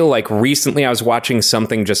I feel like recently I was watching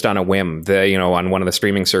something just on a whim, on one of the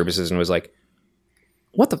streaming services, and was like,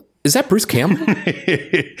 "What the? Is that Bruce Campbell?"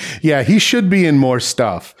 Yeah, he should be in more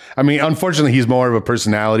stuff. I mean, unfortunately, he's more of a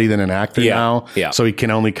personality than an actor now. Yeah. So he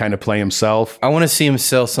can only kind of play himself. I want to see him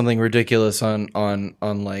sell something ridiculous on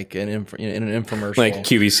like in an infomercial. Like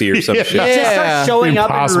QVC or some shit. Yeah. Just start showing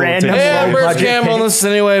up in Impossible to random. do. Yeah, low Bruce budget Campbell in the things.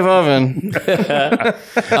 Cinewave oven.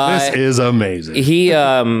 This is amazing. He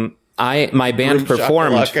my band Room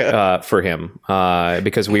performed shakalaka. for him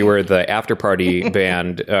because we were the after party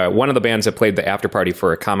band, one of the bands that played the after party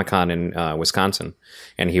for a Comic-Con in Wisconsin,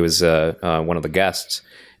 and he was one of the guests.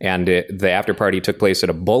 And the after party took place at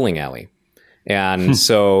a bowling alley. And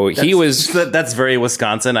so he was That's very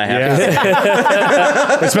Wisconsin. I have to say.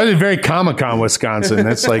 Yeah. Especially very Comic-Con, Wisconsin.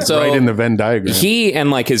 That's like So right in the Venn diagram. he and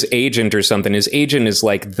like his agent or something. His agent is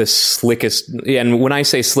like the slickest. And when I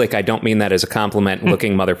say slick, I don't mean that as a compliment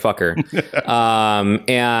looking motherfucker.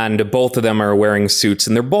 And both of them are wearing suits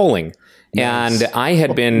and they're bowling. Nice. And I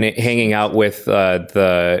had been hanging out with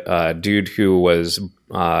the dude who was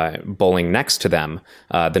bowling next to them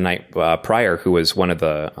the night prior, who was one of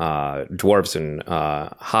the dwarves in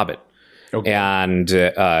Hobbit. Okay. And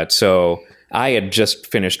so I had just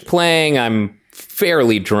finished playing. I'm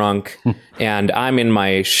fairly drunk and I'm in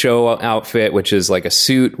my show outfit, which is like a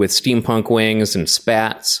suit with steampunk wings and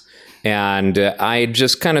spats. And I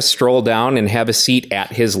just kind of stroll down and have a seat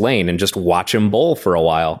at his lane and just watch him bowl for a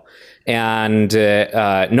while. And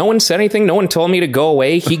no one said anything. No one told me to go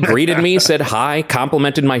away. He greeted me, said hi,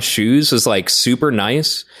 complimented my shoes, was like super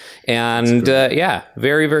nice. And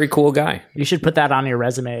very, very cool guy. You should put that on your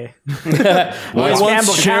resume.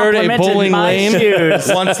 Once shared a bowling lane.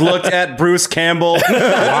 Once looked at Bruce Campbell.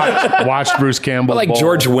 Watched Bruce Campbell. Like bowl.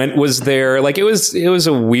 George Wendt was there. Like it was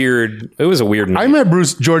a weird night. I met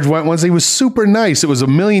George Wendt once. He was super nice. It was a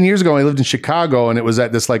million years ago. I lived in Chicago, and it was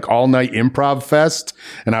at this like all night improv fest,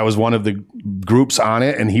 and I was one of the groups on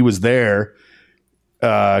it, and he was there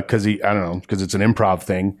because it's an improv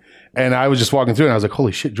thing. And I was just walking through and I was like,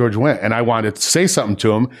 holy shit, George Wendt. And I wanted to say something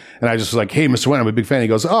to him. And I just was like, hey, Mr. Wendt, I'm a big fan. He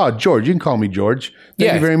goes, oh, George, you can call me George.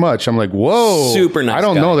 Thank you very much. I'm like, whoa. Super nice I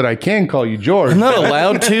don't guy. know that I can call you George. I'm not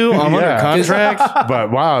allowed to. I'm under contract.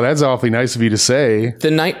 But wow, that's awfully nice of you to say. The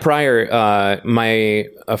night prior,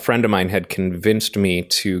 a friend of mine had convinced me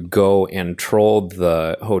to go and troll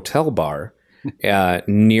the hotel bar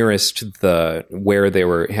nearest where they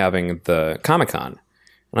were having the Comic-Con.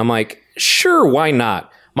 And I'm like, sure, why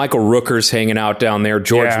not? Michael Rooker's hanging out down there.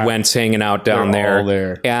 George Wentz hanging out down They're there. all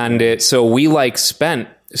there. And so we spent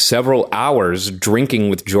several hours drinking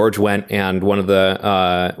with George Wendt and one of the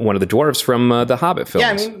dwarves from the Hobbit films.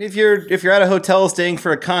 Yeah, I mean, if you're at a hotel staying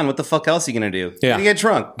for a con, what the fuck else are you gonna do? Yeah. You get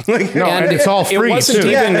drunk. Like, No, and it's all free, It wasn't too.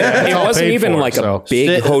 even, Yeah. it It's all wasn't paid even for, like so. a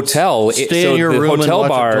big hotel. Stay in your the room hotel and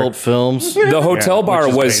watch bar, adult films. the hotel bar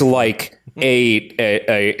which is was paid for. like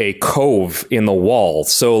a cove in the wall.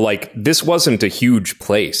 So like this wasn't a huge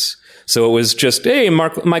place. So it was just, hey,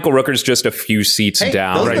 Michael Rooker's just a few seats hey,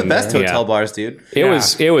 down. those are the best Yeah. hotel bars, dude. It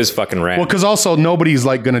was fucking rad. Well, because also nobody's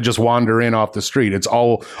like going to just wander in off the street. It's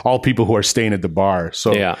all people who are staying at the bar.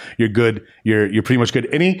 So Yeah. you're good. You're pretty much good.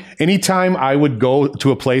 Anytime I would go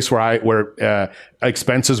to a place where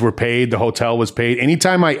expenses were paid, the hotel was paid.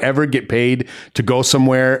 Anytime I ever get paid to go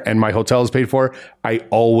somewhere and my hotel is paid for, I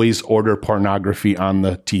always order pornography on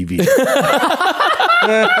the TV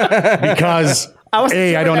because.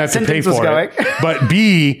 I don't have to pay for it. But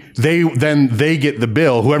B, they get the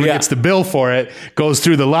bill. Whoever gets the bill for it goes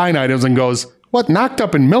through the line items and goes, "What, Knocked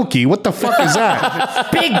Up and Milky? What the fuck is that?"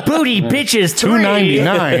 Big booty bitches.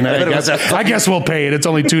 $2.99. I guess we'll pay it. It's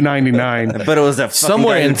only $2.99. But it was that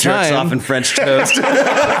Somewhere guy who in jerks time. off in French toast.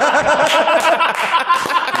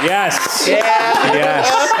 yes.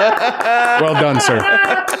 Yes. Well done,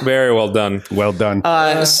 sir. Very well done. Well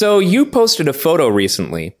done. So you posted a photo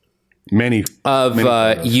recently Many of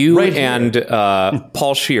you and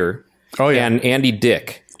Paul Scheer and Andy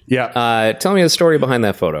Dick. Yeah. Tell me the story behind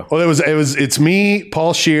that photo. Well, it's me,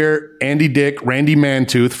 Paul Scheer, Andy Dick, Randy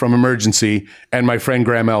Mantooth from Emergency, and my friend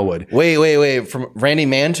Graham Elwood. Wait. From Randy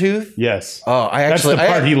Mantooth? Yes. Oh, That's the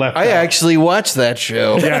part he left I out. actually watched that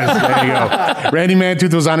show. Yes, there you go. Randy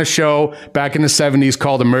Mantooth was on a show back in the 70s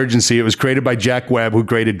called Emergency. It was created by Jack Webb, who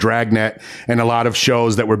created Dragnet and a lot of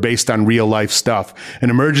shows that were based on real life stuff.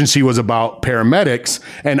 And Emergency was about paramedics.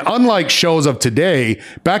 And unlike shows of today,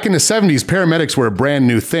 back in the 70s, paramedics were a brand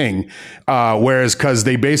new thing. Whereas, because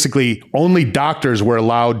they basically only doctors were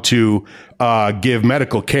allowed to give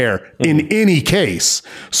medical care in any case.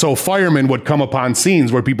 So firemen would come upon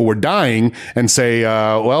scenes where people were dying and say,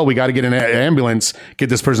 well, we got to get an ambulance, get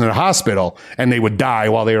this person to the hospital. And they would die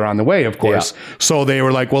while they were on the way, of course. Yeah. So they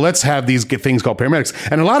were like, well, let's have these things called paramedics.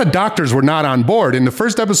 And a lot of doctors were not on board. In the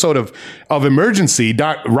first episode of Emergency,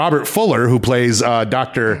 Robert Fuller, who plays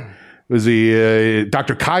Dr.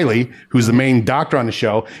 Kiley, who's the main doctor on the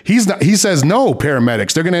show. He says, no,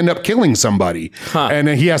 paramedics, they're going to end up killing somebody. And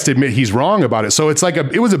then he has to admit he's wrong about it. So it's like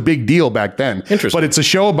it was a big deal back then. Interesting. But it's a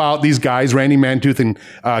show about these guys, Randy Mantooth and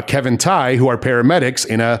Kevin Tighe, who are paramedics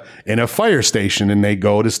in a fire station, and they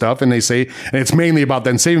go to stuff and they say, and it's mainly about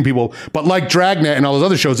them saving people. But like Dragnet and all those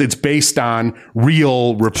other shows, it's based on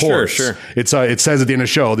real reports. Sure. It says at the end of the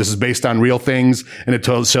show, this is based on real things, and it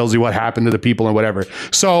tells you what happened to the people and whatever.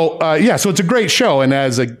 So, so it's a great show. And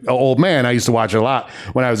as an old man, I used to watch it a lot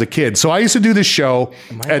when I was a kid. So I used to do this show.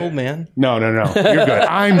 Am I an old man? No. You're good.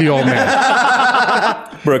 I'm the old man.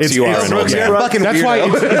 Brooks, you are an old Brooks, man. you're a fucking That's why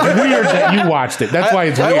weirdo. it's weird that you watched it. That's why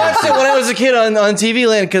it's I weird. watched it when I was a kid on TV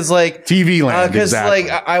Land because TV Land, because exactly.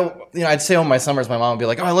 I'd stay home my summers. My mom would be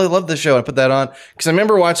like, "Oh, I love this show," and I put that on because I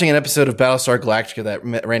remember watching an episode of Battlestar Galactica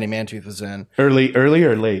that Randy Mantooth was in. Early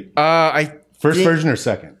or late? First version or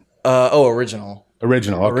second? Original.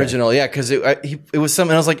 Original. Okay. Original, yeah, because it was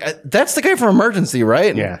something. I was like, "That's the guy from Emergency,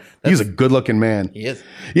 right?" Yeah, he's a good-looking man. He is.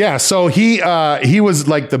 Yeah, so he was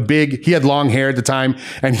like he had long hair at the time,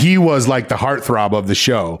 and he was like the heartthrob of the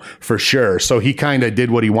show for sure. So he kind of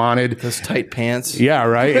did what he wanted. Those tight pants. Yeah,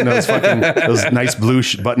 right. And those nice blue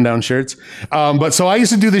button-down shirts. But so I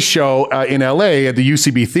used to do this show in LA at the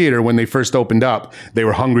UCB Theater when they first opened up. They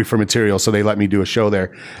were hungry for material, so they let me do a show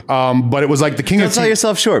there. But it was like the King Don't of sell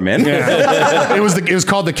yourself short, man. Yeah. It was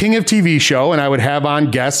called the King of TV show, and I would have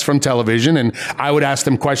on guests from television, and I would ask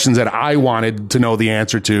them questions that I wanted to know the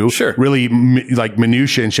answer to. Sure. Really like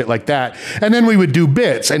minutia and shit like that. And then we would do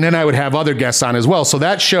bits, and then I would have other guests on as well. So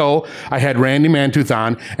that show, I had Randy Mantooth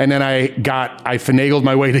on, and then I finagled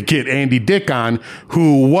my way to get Andy Dick on,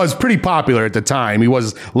 who was pretty popular at the time. He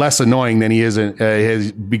was less annoying than he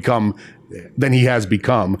has become.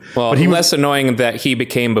 Well, but he was less annoying that he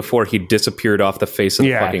became before he disappeared off the face of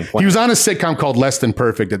the fucking planet. He was on a sitcom called Less Than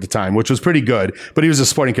Perfect at the time, which was pretty good, but he was a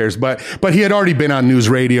supporting character. But he had already been on news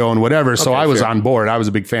radio and whatever, so I was on board. I was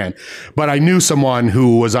a big fan. But I knew someone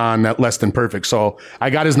who was on that Less Than Perfect, so I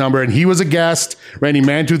got his number, and he was a guest. Randy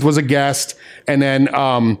Mantooth was a guest. And then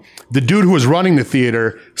the dude who was running the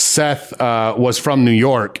theater, Seth, was from New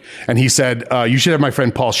York, and he said, you should have my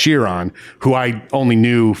friend Paul Scheer on, who I only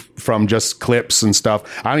knew from just clips and stuff.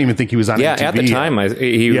 I don't even think he was on MTV at the time,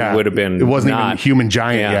 he would have been. It wasn't not. even Human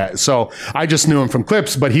Giant yet. So I just knew him from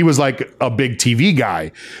clips, but he was like a big TV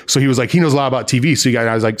guy. So he was like, he knows a lot about TV. So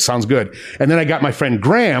I was like, sounds good. And then I got my friend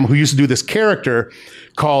Graham, who used to do this character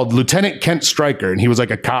called Lieutenant Kent Stryker, and he was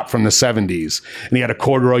like a cop from the 70s, and he had a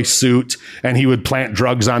corduroy suit, and he would plant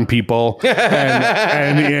drugs on people,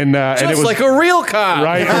 and it was like a real cop,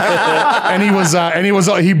 right?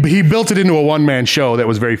 he built it into a one-man show that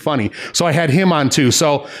was very funny. So I had him on too.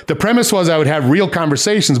 So the premise was I would have real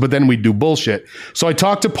conversations, but then we'd do bullshit. So I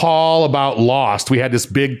talked to Paul about Lost. We had this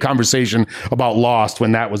big conversation about Lost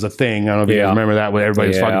when that was a thing. I don't know if you guys remember that, when everybody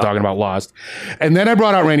was fucking talking about Lost. And then I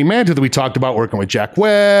brought out Randy Mantooth, and we talked about working with Jack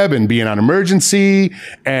Webb and being on Emergency,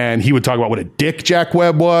 and he would talk about what a dick Jack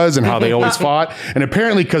Webb was and how they always fought. And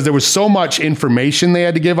apparently, because there was so much information they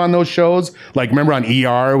had to give on those shows, like remember on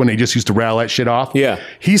ER when they just used to rattle that shit off? Yeah.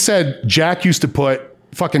 He said Jack used to put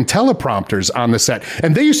fucking teleprompters on the set,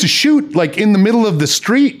 and they used to shoot like in the middle of the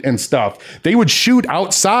street and stuff. They would shoot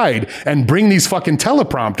outside and bring these fucking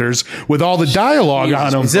teleprompters with all the dialogue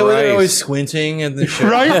on them. Is that why they're always squinting at the show?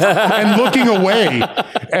 Right? And looking away.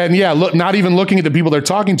 And not even looking at the people they're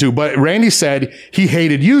talking to. But Randy said he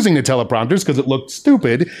hated using the teleprompters because it looked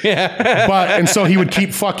stupid. Yeah. And so he would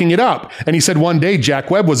keep fucking it up. And he said one day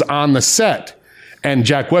Jack Webb was on the set, and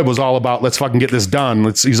Jack Webb was all about, let's fucking get this done.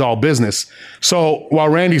 He's all business. So while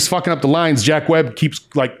Randy's fucking up the lines, Jack Webb keeps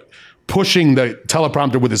like pushing the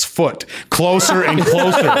teleprompter with his foot closer and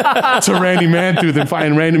closer to Randy Mantooth.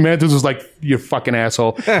 And Randy Mantooth was like, you fucking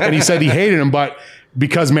asshole. And he said he hated him, but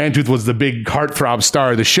because Mantooth was the big heartthrob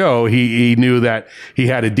star of the show, he knew that he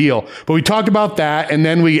had a deal. But we talked about that, and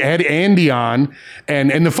then we had Andy on.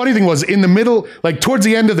 And the funny thing was, in the middle, like towards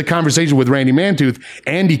the end of the conversation with Randy Mantooth,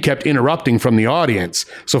 Andy kept interrupting from the audience.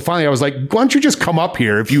 So finally I was like, why don't you just come up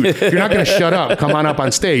here? If you're not going to shut up, come on up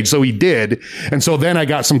on stage. So he did. And so then I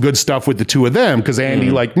got some good stuff with the two of them, because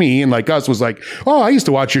Andy, like me and like us, was like, oh, I used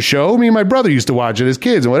to watch your show. Me and my brother used to watch it as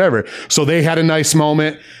kids and whatever. So they had a nice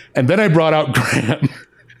moment. And then I brought out Graham.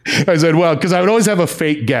 I said, well, because I would always have a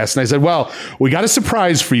fake guest. And I said, well, we got a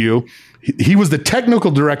surprise for you. He was the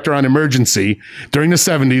technical director on Emergency during the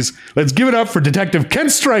 70s. Let's give it up for Detective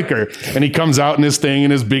Kent Stryker. And he comes out in his thing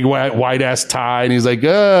in his big white ass tie. And he's like,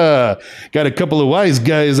 got a couple of wise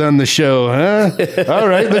guys on the show, huh? All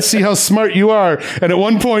right, let's see how smart you are. And at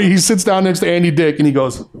one point, he sits down next to Andy Dick and he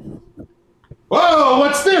goes, whoa,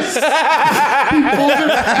 what's this? He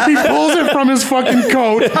pulls it from his fucking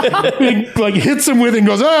coat, he like hits him with it and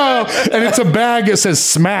goes, oh, and it's a bag that says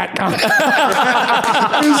smack.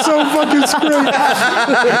 It's so fucking straight.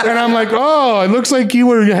 And I'm like, oh, it looks like you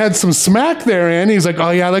had some smack there, Andy. He's like,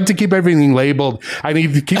 oh yeah, I like to keep everything labeled. I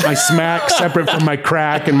need to keep my smack separate from my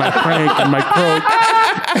crack and my crank and my croak.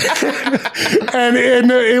 and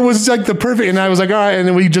it was like the perfect, and I was like, all right, and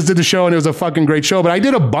then we just did the show, and it was a fucking great show. But I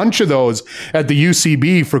did a bunch of those at the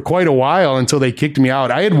UCB for quite a while until they kicked me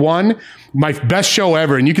out. I had one, my best show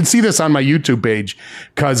ever, and you can see this on my YouTube page,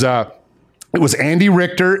 because it was Andy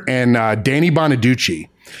Richter and Danny Bonaducci,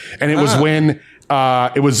 and it was when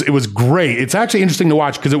it was great. It's actually interesting to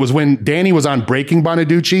watch because it was when Danny was on Breaking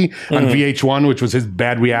Bonaducci on VH1, which was his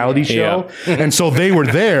bad reality show. And so they were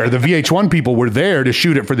there. The VH1 people were there to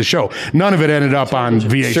shoot it for the show. None of it ended up on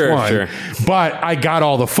VH1, Sure. but I got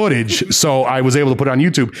all the footage, so I was able to put it on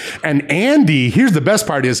YouTube. And Andy, here's the best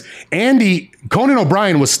part is Conan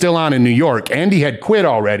O'Brien was still on in New York. Andy had quit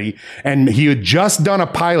already, and he had just done a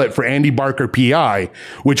pilot for Andy Barker PI,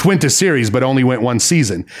 which went to series, but only went one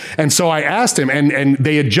season. And so I asked him, and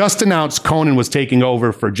they had just announced Conan was taking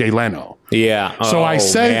over for Jay Leno. Yeah. So I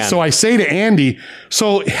say to Andy,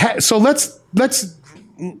 so let's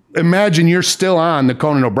imagine you're still on the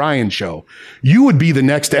Conan O'Brien show. You would be the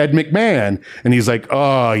next Ed McMahon. And he's like,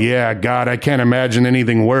 oh yeah, God, I can't imagine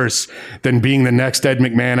anything worse than being the next Ed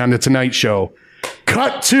McMahon on the Tonight Show.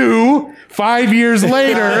 Cut to 5 years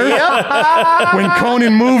later, when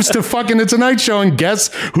Conan moves to fucking the Tonight Show, and guess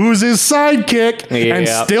who's his sidekick? Yep. And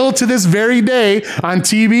still to this very day on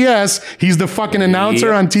TBS, he's the fucking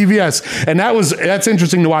announcer on TBS. And that's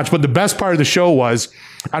interesting to watch. But the best part of the show was,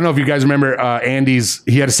 I don't know if you guys remember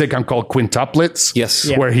he had a sitcom called Quintuplets. Yes.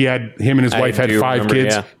 Where him and his wife had 5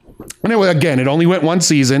 kids. Yeah. And it only went one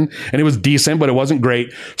season, and it was decent, but it wasn't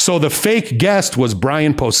great. So the fake guest was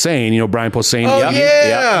Brian Posehn. You know Brian Posehn? Oh,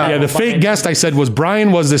 yeah. Yeah, the fake guest I said was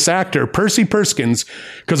Brian was this actor, Percy Perskins,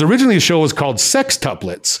 because originally the show was called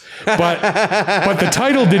Sextuplets, but the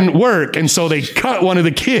title didn't work, and so they cut one of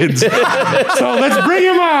the kids. So let's bring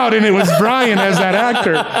him out, and it was Brian as that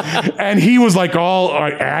actor, and he was like all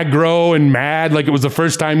aggro and mad, like it was the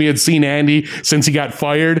first time he had seen Andy since he got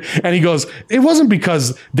fired, and he goes, it wasn't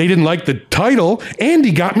because they didn't like the title.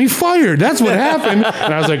 Andy got me fired. That's what happened.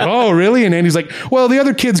 And I was like, oh, really? And Andy's like, well, the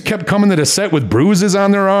other kids kept coming to the set with bruises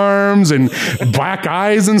on their arms and black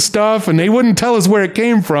eyes and stuff, and they wouldn't tell us where it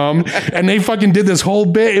came from. And they fucking did this whole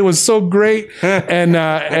bit. It was so great.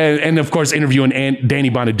 And of course, interviewing Danny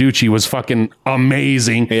Bonaducci was fucking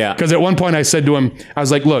amazing. Yeah. Because at one point I said to him, I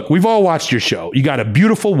was like, look, we've all watched your show. You got a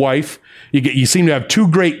beautiful wife. You seem to have 2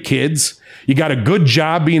 great kids. You got a good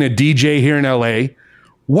job being a DJ here in LA.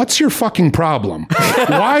 What's your fucking problem?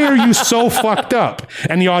 Why are you so fucked up?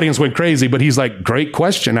 And the audience went crazy, but he's like, great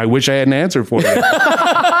question. I wish I had an answer for you.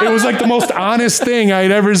 It was like the most honest thing I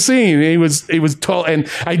had ever seen. It was total. And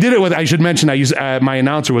I did it with, I should mention, I used, my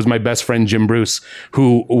announcer was my best friend, Jim Bruce,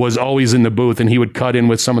 who was always in the booth, and he would cut in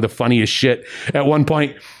with some of the funniest shit. At one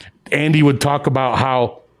point, Andy would talk about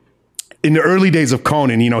how, in the early days of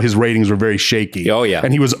Conan, his ratings were very shaky. Oh, yeah.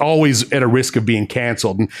 And he was always at a risk of being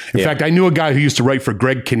canceled. And in fact, I knew a guy who used to write for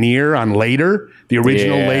Greg Kinnear on Later, the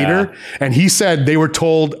original Later. And he said they were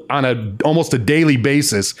told on almost a daily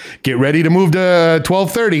basis, get ready to move to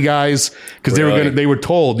 12:30, guys. Because they were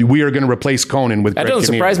told, we are going to replace Conan with Greg Kinnear. That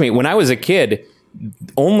doesn't surprise me. When I was a kid,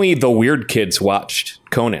 only the weird kids watched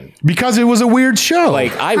Conan. Because it was a weird show.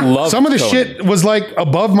 Like, I love some of the Conan. shit was like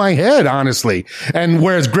above my head, honestly. And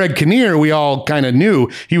whereas Greg Kinnear, we all kind of knew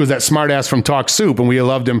he was that smartass from Talk Soup, and we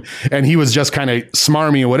loved him, and he was just kind of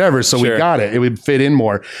smarmy or whatever, so we got it. It would fit in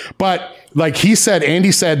more. But like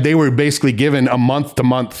Andy said, they were basically given a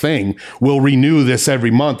month-to-month thing. We'll renew this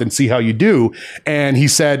every month and see how you do. And he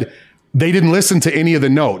said, they didn't listen to any of the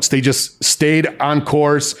notes. They just stayed on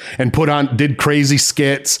course and did crazy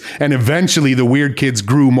skits. And eventually the weird kids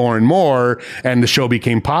grew more and more, and the show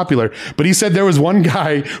became popular. But he said there was one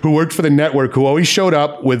guy who worked for the network who always showed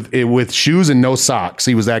up with shoes and no socks.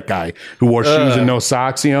 He was that guy who wore shoes and no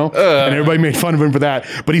socks, and everybody made fun of him for that.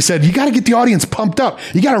 But he said, you got to get the audience pumped up.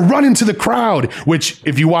 You got to run into the crowd, which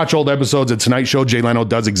if you watch old episodes of Tonight Show, Jay Leno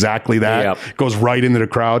does exactly that. Yep. Goes right into the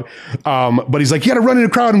crowd. But he's like, you got to run into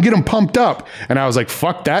the crowd and get them pumped up. And I was like,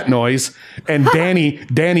 fuck that noise. And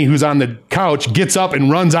Danny, who's on the couch, gets up and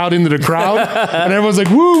runs out into the crowd. And everyone's like,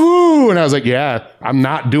 woo woo. And I was like, yeah, I'm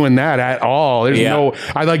not doing that at all. There's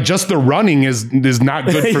I like just the running is not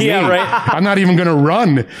good for me. Right. I'm not even going to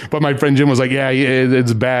run. But my friend Jim was like, yeah,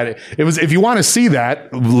 it's bad. It was, if you want to see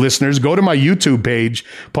that, listeners, go to my YouTube page,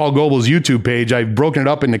 Paul Goebel's YouTube page. I've broken it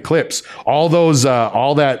up into clips. All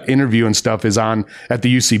that interview and stuff is on at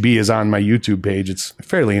the UCB is on my YouTube page. It's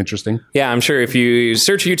fairly interesting. Yeah, I'm sure if you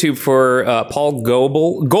search YouTube for Paul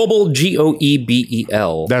Goebel, Goebel,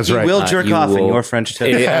 That's right. Will jerk off in your French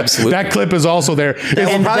toast. Absolutely. That clip is also there.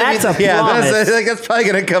 And that's a promise. That's probably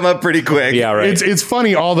going to come up pretty quick. Yeah, right. It's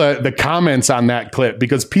funny, all the comments on that clip,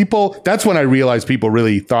 because that's when I realized people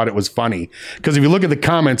really thought it was funny. Because if you look at the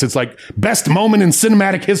comments, it's like, best moment in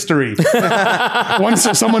cinematic history. Once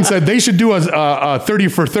someone said they should do a 30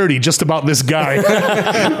 for 30 just about this guy.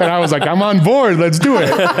 And I was like, I'm on board. Let's do it.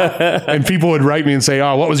 And people would write me and say,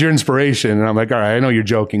 oh, what was your inspiration? And I'm like, all right, I know you're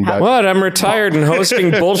joking, but what? I'm retired and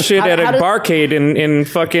hosting bullshit at a barcade in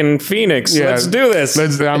fucking Phoenix. Yeah, let's do this.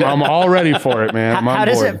 I'm all ready for it, man. I'm on How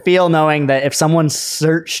does board. it feel knowing that if someone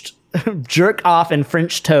searched jerk off and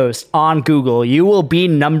French toast on Google, you will be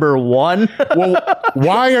number one? Well,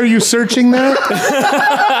 why are you searching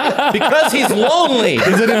that? Because he's lonely.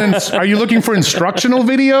 Is it are you looking for instructional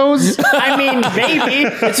videos? I mean, maybe.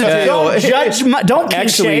 Don't judge. Don't kink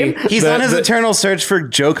shame. He's on his eternal search for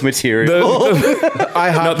joke material.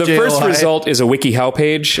 The first result is a WikiHow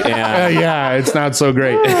page. And Yeah, it's not so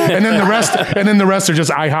great. And then the rest are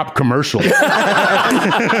just IHOP commercials.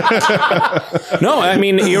 No, I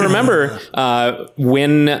mean, you remember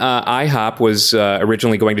when IHOP was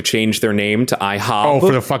originally going to change their name to IHOP. Oh,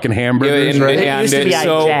 for the fucking hamburgers, right? And used to be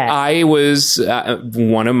so iJack. I was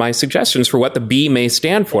one of my suggestions for what the B may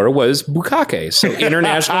stand for was Bukake. So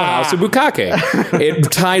International House of Bukake. It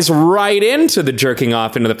ties right into the jerking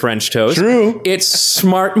off into the French toast. True. It's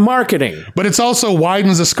smart marketing. But it's also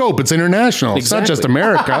widens the scope. It's international. It's not just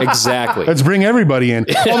America. Exactly. Let's bring everybody in.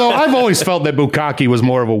 Although I've always felt that Bukkake was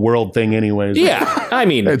more of a world thing anyways. Yeah, I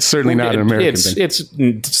mean, It's certainly not an American thing.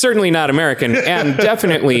 It's certainly not American, and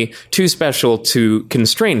definitely too special to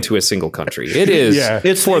constrain to a single country. It is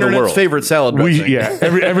It's for the internet's world. favorite salad dressing.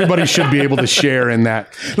 Everybody should be able to share in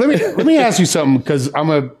that. Let me ask you something, because I'm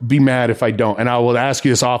gonna be mad if I don't, and I will ask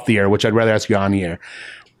you this off the air, which I'd rather ask you on the air.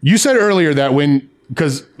 You said earlier that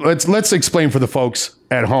because let's explain for the folks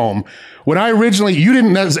at home. When you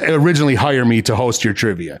didn't originally hire me to host your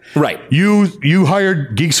trivia. Right. You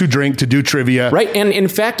hired Geeks Who Drink to do trivia. Right. And in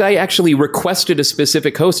fact, I actually requested a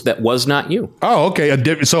specific host that was not you. Oh,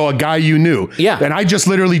 okay. So a guy you knew. Yeah. And I just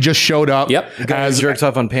literally just showed up. Yep. As jerks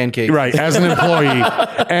off on pancakes. Right. As an employee.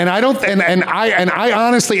 And I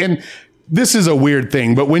honestly, and this is a weird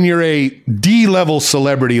thing, but when you're a D-level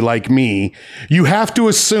celebrity like me, you have to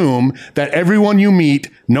assume that everyone you meet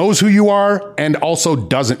knows who you are and also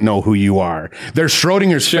doesn't know who you are. They're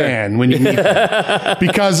Schrodinger's fan when you meet them.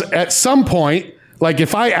 Because at some point, like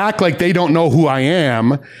if I act like they don't know who I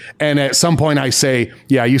am, and at some point I say,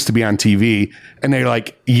 yeah, I used to be on TV, and they're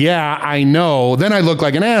like, yeah, I know, then I look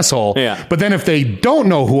like an asshole. Yeah. But then if they don't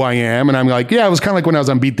know who I am, and I'm like, yeah, it was kind of like when I was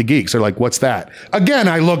on Beat the Geeks, they're like, what's that? Again,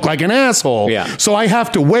 I look like an asshole. Yeah. So I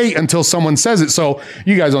have to wait until someone says it. So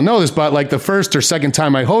you guys don't know this, but like the first or second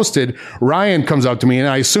time I hosted, Ryan comes up to me, and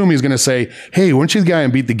I assume he's going to say, hey, weren't you the guy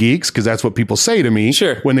on Beat the Geeks? Because that's what people say to me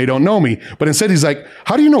when they don't know me. But instead he's like,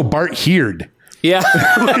 how do you know Bart Heard? Yeah.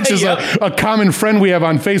 Which is a common friend we have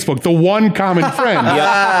on Facebook, the one common friend.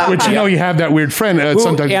 Which you have that weird friend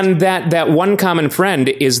sometimes. And that one common friend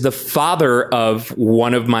is the father of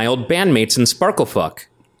one of my old bandmates in Sparklefuck.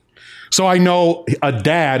 So I know a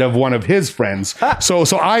dad of one of his friends. So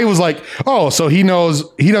I was like, oh, so he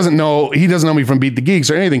doesn't know me from Beat the Geeks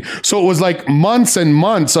or anything. So it was like months and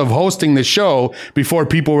months of hosting the show before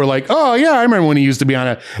people were like, oh yeah, I remember when he used to be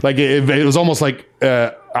on it was almost like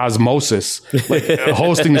osmosis, like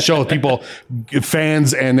hosting the show with people,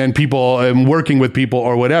 fans, and then people working with people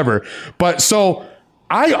or whatever. But so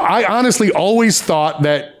I honestly always thought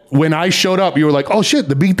that when I showed up, you were like, oh shit,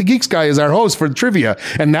 the Beat the Geeks guy is our host for the trivia.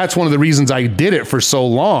 And that's one of the reasons I did it for so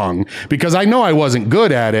long, because I know I wasn't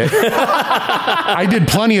good at it. I did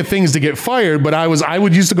plenty of things to get fired, but I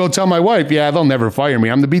would used to go tell my wife, yeah, they'll never fire me.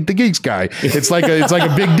 I'm the Beat the Geeks guy. It's like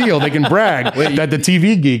a big deal. They can brag that the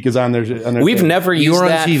TV geek is on their We've thing. never used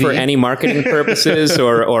that for any marketing purposes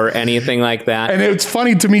or anything like that. And it's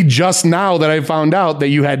funny to me just now that I found out that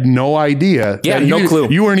you had no idea. Yeah, no clue.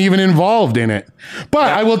 You weren't even involved in it.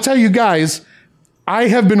 But I will tell you guys, I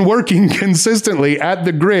have been working consistently at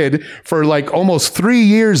the Grid for like almost 3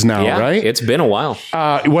 years now, right? It's been a while.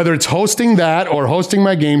 Whether it's hosting that or hosting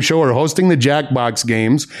my game show or hosting the Jackbox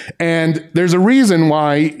games. And there's a reason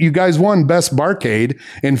why you guys won Best Barcade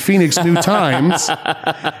in Phoenix New Times.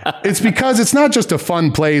 It's because it's not just a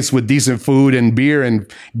fun place with decent food and beer and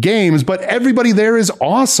games, but everybody there is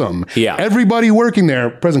awesome. Yeah. Everybody working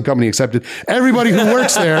there, present company accepted, everybody who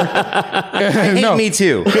works there. Hate me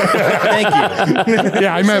too. Thank you.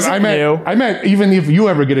 Yeah, I meant even if you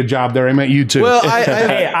ever get a job there, I meant you too. Well,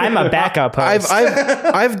 Hey, I'm a backup host.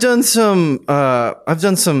 I've done some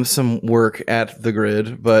work at the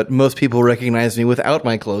Grid, but most people recognize me without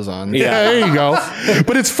my clothes on. Yeah, there you go.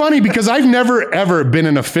 But it's funny because I've never ever been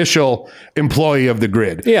an official employee of the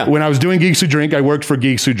Grid. Yeah. When I was doing Geeks Who Drink, I worked for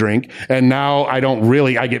Geeks Who Drink, and now I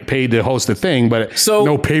get paid to host the thing, but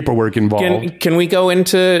no paperwork involved. Can we go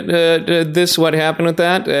into this? What happened with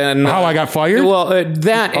that? And how I got fired? Well,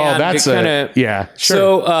 that. Oh, and that's yeah.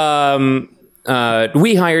 Sure. So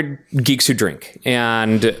we hired Geeks Who Drink,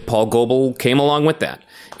 and Paul Goebel came along with that.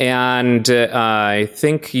 And I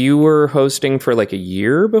think you were hosting for like a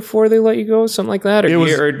year before they let you go, something like that.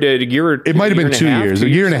 It might have been 2 years, a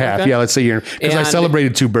year and a half. Yeah, let's say a year, because I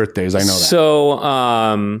celebrated 2 birthdays. I know that.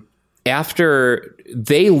 So after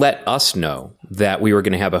they let us know that we were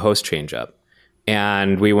going to have a host change up,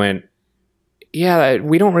 and we went, yeah,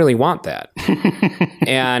 we don't really want that.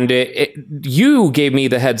 And you gave me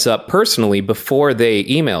the heads up personally before they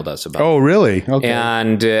emailed us about it. Oh, really? Okay.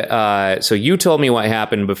 And so you told me what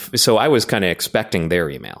happened. So I was kind of expecting their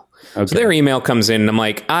email. Okay. So their email comes in, and I'm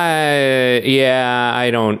like, I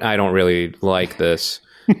don't really like this.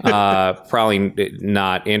 Probably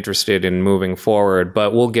not interested in moving forward,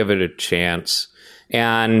 but we'll give it a chance.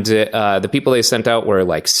 And the people they sent out were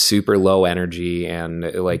like super low energy,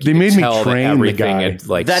 and like they made me train the guy. Had,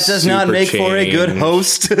 like, that does not make for a good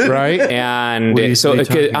host, right? And so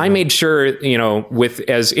I made sure, with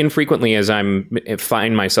as infrequently as I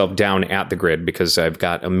find myself down at the Grid, because I've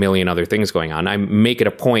got a million other things going on, I make it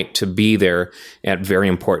a point to be there at very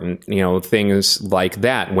important, things like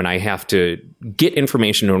that when I have to get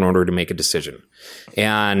information in order to make a decision.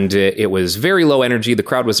 And it was very low energy. The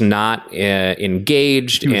crowd was not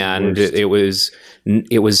engaged, and it was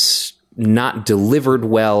not delivered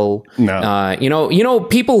well. No. You know,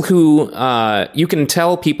 people who you can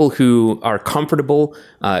tell people who are comfortable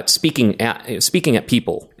speaking at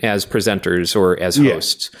people as presenters or as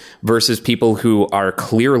hosts versus people who are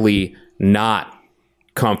clearly not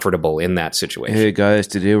comfortable in that situation. Hey guys,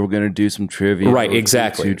 today we're gonna do some trivia. Right,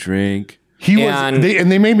 exactly. To drink. He was, And-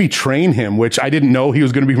 they made me train him, which I didn't know he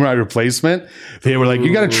was going to be my replacement. They were like,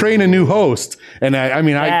 "You got to train a new host," and I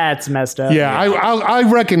mean, That's messed up. I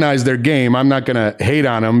recognize their game. I'm not going to hate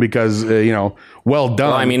on them because well done.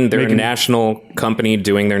 Well, I mean, they're Making- a national company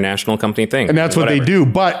doing their national company thing. and that's what they do.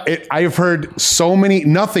 But I've heard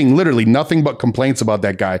literally nothing but complaints about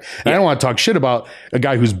that guy. And I don't want to talk shit about a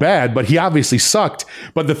guy who's bad, but he obviously sucked.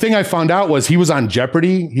 But the thing I found out was he was on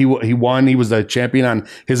Jeopardy. He won. He was the champion on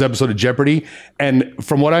his episode of Jeopardy. And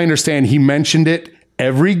from what I understand, he mentioned it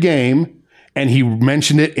every game. And he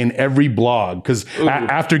mentioned it in every blog because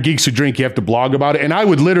after Geeks Who Drink, you have to blog about it. And I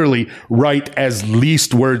would literally write as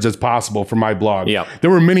least words as possible for my blog. Yeah. There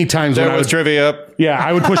were many times when There I was would trivia. Yeah,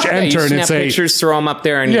 I would push Yeah, you enter and snap it'd say pictures, throw them up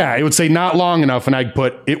there, and yeah, it would say not long enough, and I'd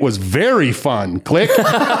put it was very fun. Click.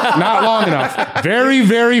 Not long enough. Very,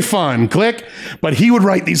 very fun. Click. But he would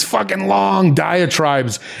write these fucking long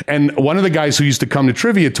diatribes. And one of the guys who used to come to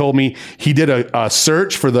trivia told me he did a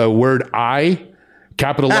search for the word I.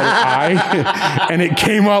 Capital letter I, and it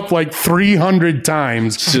came up like 300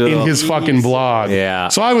 times in his fucking blog. Yeah.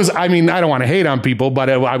 So I don't want to hate on people, but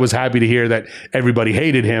I was happy to hear that everybody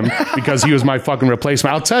hated him because he was my fucking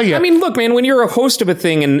replacement. I'll tell you. I mean, look, man, when you're a host of a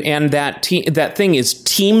thing and that thing is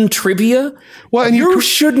team trivia, well, and you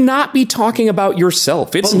should not be talking about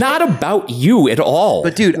yourself. It's not about you at all.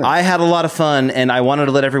 But dude, I had a lot of fun, and I wanted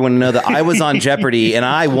to let everyone know that I was on Jeopardy and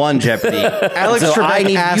I won Jeopardy. Alex so I Trebek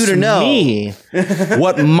need asked you to know. me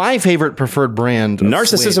what my favorite preferred brand of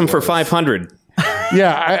Narcissism Slade for was. 500.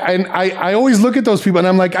 Yeah, I always look at those people and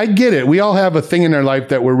I'm like, I get it. We all have a thing in our life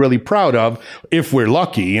that we're really proud of if we're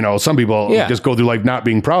lucky. Some people just go through life not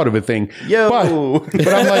being proud of a thing. Yo. But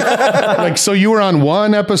I'm like, so you were on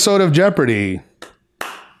one episode of Jeopardy.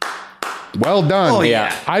 Well done. Oh,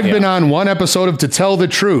 yeah. I've been on one episode of To Tell the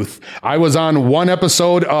Truth. I was on one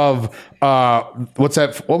episode of what was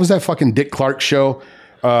that fucking Dick Clark show?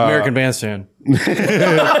 American Bandstand.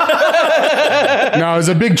 No, it was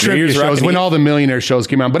a big trivia Year's show. It was Rockin' when Eve. all the millionaire shows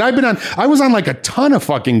came out. But I was on like a ton of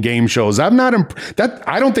fucking game shows. I'm not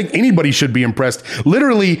I don't think anybody should be impressed.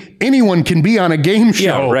 Literally anyone can be on a game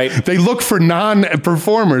show. Yeah, right. They look for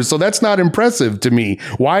non-performers, so that's not impressive to me.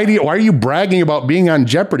 Why are you bragging about being on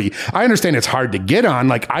Jeopardy? I understand it's hard to get on.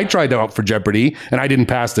 Like I tried out for Jeopardy and I didn't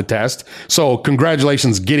pass the test. So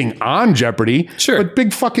congratulations getting on Jeopardy. Sure. But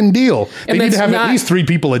big fucking deal. They need to that's have not- at least 3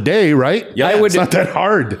 people a day, right? Yeah, I would- It's not that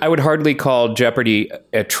hard. I would hardly call Jeopardy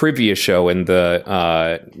a trivia show in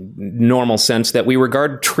the normal sense that we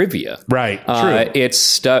regard trivia. Right, true.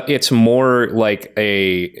 It's more like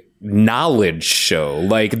a knowledge show.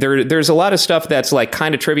 Like there's a lot of stuff that's like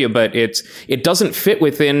kind of trivia, but it doesn't fit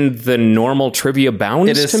within the normal trivia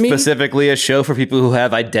bounds It is to me. specifically a show for people who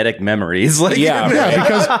have eidetic memories. Like, Yeah, Yeah,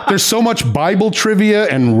 because there's so much Bible trivia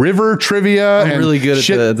and river trivia. I'm and really good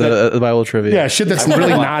shit at the Bible trivia. Yeah, shit that's really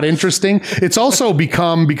not interesting. It's also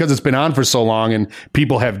become, because it's been on for so long and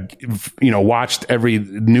people have, watched every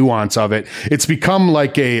nuance of it, it's become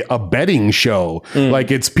like a betting show.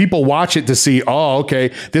 Like it's people watch it to see, oh,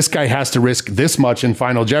 okay, this guy has to risk this much in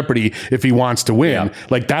Final Jeopardy if he wants to win. Yeah.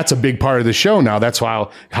 Like that's a big part of the show now. That's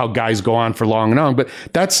how guys go on for long and long. But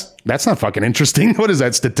that's not fucking interesting. What is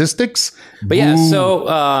that, statistics? But yeah,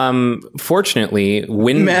 so fortunately,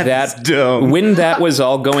 when Math is dumb. when that was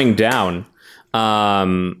all going down,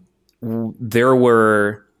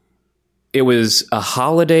 it was a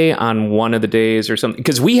holiday on one of the days or something,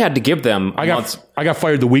 because we had to give them I got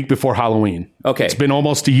fired the week before Halloween. Okay. It's been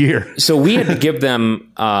almost a year. So we had to give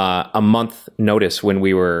them a month notice when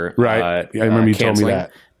we were Right. I remember you told me canceling.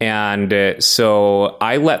 that. And so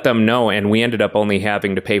I let them know, and we ended up only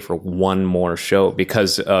having to pay for one more show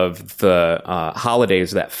because of the holidays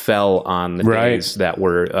that fell on the Right. days that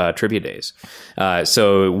were trivia days.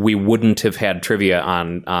 So we wouldn't have had trivia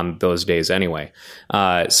on those days anyway.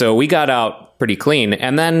 So we got out pretty clean,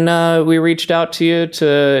 and then we reached out to you to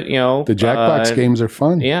The Jackbox games are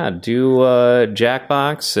fun. yeah, do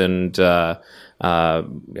Jackbox and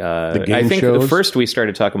I think shows? first we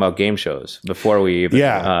started talking about game shows before we even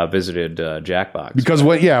Yeah. visited Jackbox. Because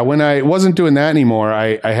when I wasn't doing that anymore,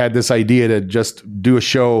 I had this idea to just do a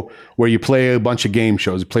show where you play a bunch of game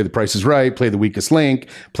shows. You play The Price is Right, play The Weakest Link,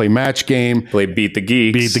 play Match Game, play Beat the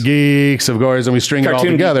Geeks. Beat the Geeks, of course, and we string it all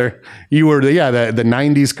Cartoon together. You were the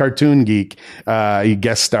 90s cartoon geek, you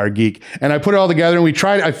guest star geek. And I put it all together and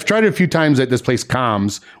I've tried it a few times at this place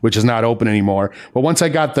Comms, which is not open anymore. But once I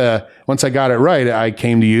got it right, I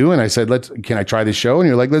came to you and I said, can I try this show? And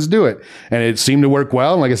you're like, let's do it. And it seemed to work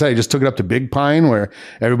well. And like I said, I just took it up to Big Pine where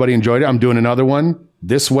everybody enjoyed it. I'm doing another one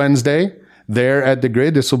this Wednesday there at the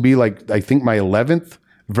Grid. This will be I think my 11th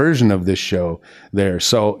version of this show there.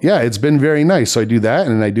 So yeah, it's been very nice. So I do that,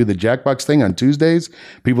 and then I do the Jackbox thing on Tuesdays.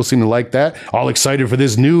 People seem to like that. All excited for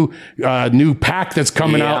this new pack that's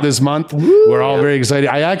coming out this month. We're all very excited.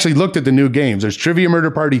 I actually looked at the new games. There's Trivia Murder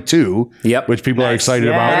Party 2, which people are excited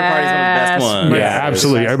about. Murder Party's one of the best ones. Yeah,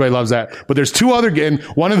 absolutely. Everybody loves that. But there's two other games.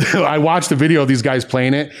 One of I watched the video of these guys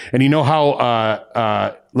playing it, and you know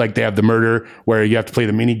how they have the murder where you have to play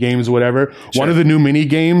the mini games or whatever. One of the new mini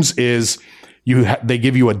games is they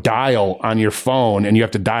give you a dial on your phone and you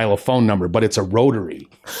have to dial a phone number, but it's a rotary.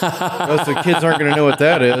 Most of the kids aren't going to know what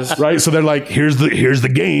that is. Right. So they're like, here's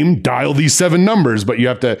the game, dial these 7 numbers, but you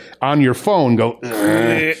have to, on your phone, go,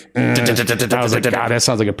 I was like, God, that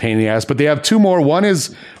sounds like a pain in the ass. But they have 2 more. One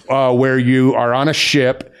is where you are on a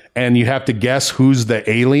ship and you have to guess who's the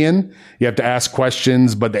alien. You have to ask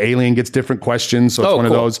questions, but the alien gets different questions. So it's one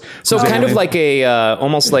of those. So kind of like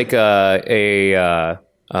almost like a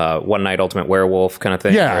One Night Ultimate Werewolf kind of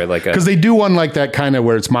thing. Yeah, because they do one like that kind of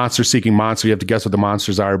where it's monster seeking monster. You have to guess what the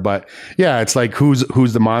monsters are. But yeah, it's like who's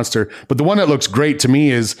the monster. But the one that looks great to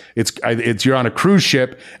me is it's you're on a cruise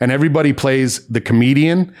ship and everybody plays the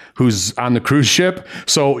comedian who's on the cruise ship.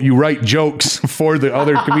 So you write jokes for the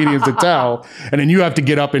other comedians to tell, and then you have to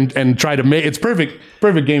get up and try to make it's perfect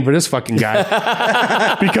game for this fucking guy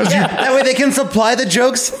because that way they can supply the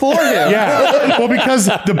jokes for him. Yeah, well, because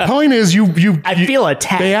the point is I feel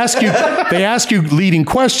attacked. They ask you leading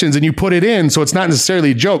questions and you put it in, so it's not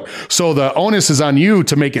necessarily a joke. So the onus is on you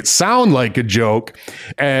to make it sound like a joke,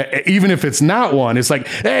 even if it's not one. It's like,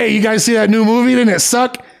 hey, you guys see that new movie? Didn't it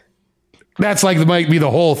suck? That's might be the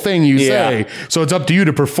whole thing you say. So it's up to you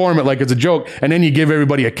to perform it like it's a joke. And then you give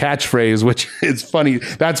everybody a catchphrase, which is funny.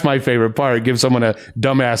 That's my favorite part. Give someone a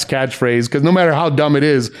dumbass catchphrase because no matter how dumb it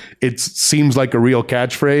is, it seems like a real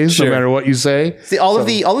catchphrase no matter what you say. See, all of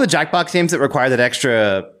the Jackbox games that require that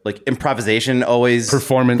extra improvisation always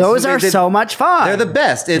performance. Those are so much fun. They're the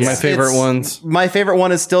best. It's my favorite ones. My favorite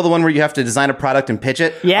one is still the one where you have to design a product and pitch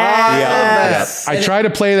it. Yes. I try to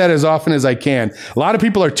play that as often as I can. A lot of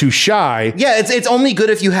people are too shy. Yeah, it's only good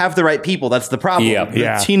if you have the right people. That's the problem. Yeah. You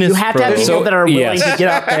have to have people that are willing to get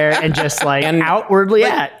up there and just outwardly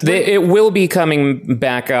act. It will be coming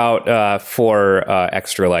back out for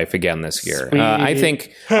Extra Life again this year. I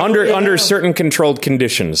think under certain controlled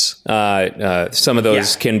conditions, some of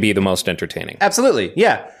those can be the most entertaining. Absolutely,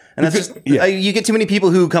 yeah. And that's just you get too many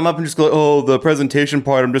people who come up and just go, "Oh, the presentation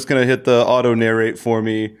part. I'm just going to hit the auto narrate for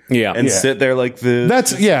me." And sit there like this.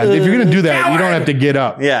 That's if you're going to do that, you don't have to get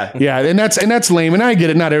up. Yeah, and that's lame. And I get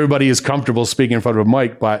it. Not everybody is comfortable speaking in front of a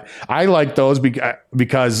mic, but I like those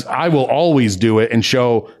because I will always do it and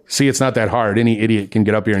show. See, it's not that hard. Any idiot can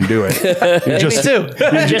get up here and do it. Me too.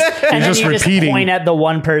 You're just repeating. Point at the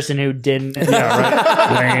one person who didn't.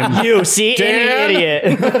 Yeah, right. You see, any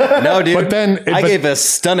idiot. No, dude. But then I gave a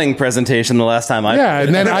stunning presentation the last time I. Yeah,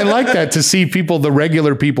 and then I like that to see people, the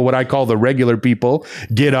regular people, what I call the regular people,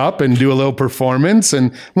 get up and do a little performance,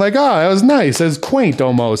 and I'm like, oh, that was nice. That was quaint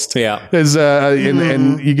almost. Yeah.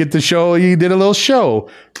 And you get to show. You did a little show.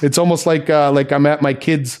 It's almost like I'm at my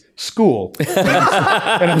kid's school and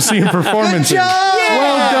I'm seeing performances.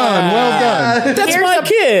 Well done. That's my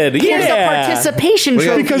kid. Here's a participation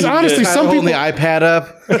trophy. Because honestly, some people holding the iPad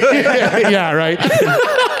up. yeah, right.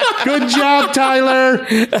 Good job, Tyler.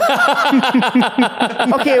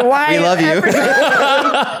 Okay, why? We love you.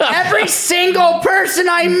 Every single person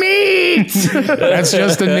I meet. That's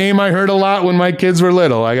just a name I heard a lot when my kids were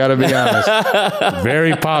little. I got to be honest.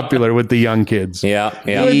 Very popular with the young kids. Yeah.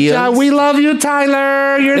 Good job. We love you,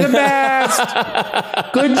 Tyler. You're the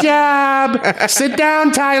best. Good job. Sit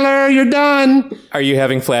down, Tyler. You're done. Are you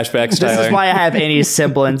having flashbacks, Tyler? This is why I have any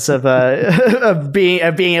semblance of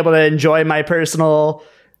being able to enjoy my personal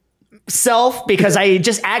self because I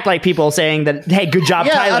just act like people saying that, hey, good job,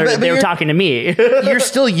 Yeah, Tyler. but They were you're- talking to me. You're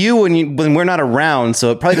still you when we're not around,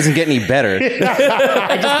 so it probably doesn't get any better.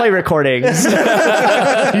 I just play recordings.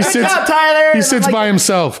 He sits, Good job, Tyler. he sits I'm by like,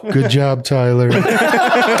 himself. Good job, Tyler.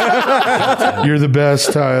 You're the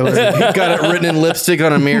best, Tyler. Got it written in lipstick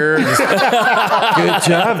on a mirror. Just, good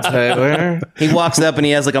job, Tyler. He walks up and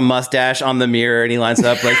he has like a mustache on the mirror, and he lines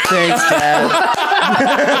up like, "Thanks, Dad."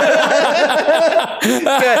 He's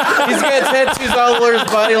got tattoos all over his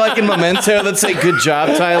body like in Memento that say "Good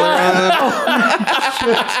job, Tyler" on them.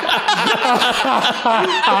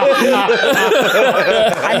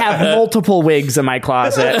 I have multiple wigs in my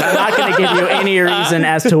closet. I'm not going to give you any reason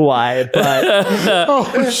as to why, but Do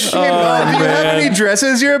you have any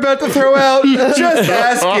dresses you're about to throw out? Just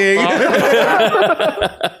asking.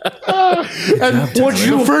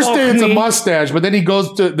 The first day it's a me? mustache, but then he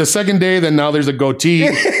goes to the second day, then now there's a goatee.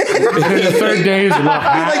 And then the third day is a little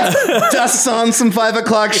hat. Dusts on some 5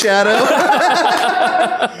 o'clock shadow.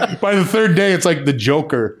 By the third day, it's like the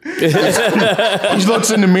Joker. He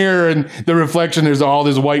looks in the mirror and the reflection, there's all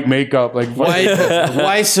this white makeup. Like,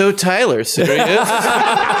 Why so Tyler? Serious?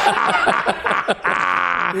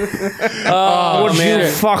 would you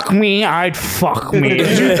fuck me? I'd fuck me.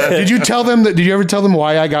 Did you tell them that? Did you ever tell them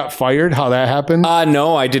why I got fired? How that happened?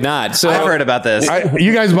 No, I did not. So I've heard about this.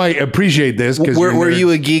 You guys might appreciate this because Were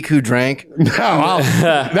you a geek who drank?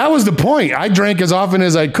 that was the point. I drank as often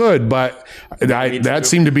as I could, but that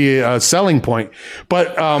seemed to be a selling point.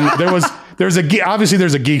 But there's a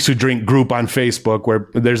Geeks Who Drink group on Facebook where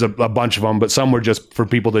there's a bunch of them, but some were just for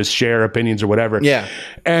people to share opinions or whatever. Yeah.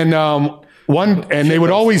 And they would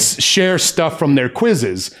always share stuff from their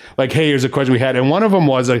quizzes. Like, hey, here's a question we had. And one of them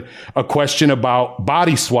was a question about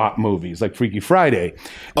body swap movies, like Freaky Friday.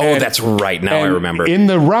 that's right. Now I remember. In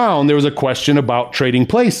the round, there was a question about Trading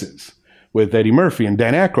Places with Eddie Murphy and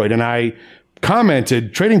Dan Aykroyd. And I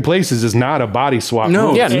commented, Trading Places is not a body swap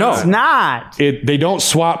movie. Yeah, no. It's not. They don't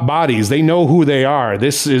swap bodies. They know who they are.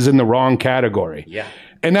 This is in the wrong category. Yeah.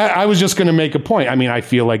 And I was just going to make a point. I mean, I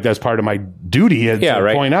feel like that's part of my duty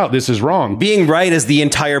to point out this is wrong. Being right is the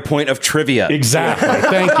entire point of trivia. Exactly.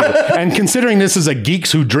 Thank you. And considering this is a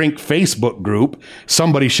Geeks Who Drink Facebook group,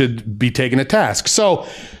 somebody should be taken to task. So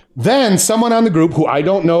then someone on the group who I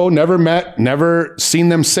don't know, never met, never seen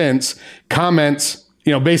them since, comments,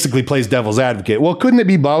 basically plays devil's advocate. Well, couldn't it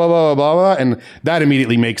be blah, blah, blah, blah, blah? And that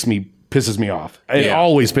immediately pisses me off. It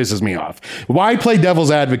always pisses me off. Why play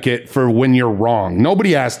devil's advocate for when you're wrong?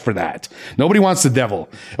 Nobody asked for that. Nobody wants the devil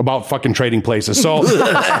about fucking Trading Places. So,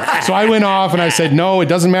 so I went off and I said, no, it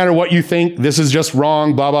doesn't matter what you think. This is just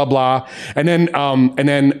wrong, blah, blah, blah. And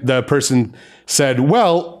then the person said,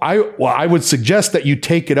 well, I would suggest that you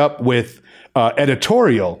take it up with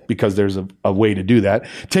editorial, because there's a way to do that.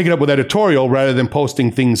 Take it up with editorial rather than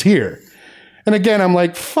posting things here. And again, I'm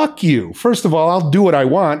like, fuck you. First of all, I'll do what I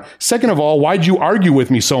want. Second of all, why'd you argue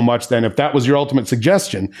with me so much then if that was your ultimate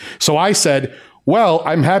suggestion? So I said, well,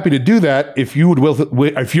 I'm happy to do that if you're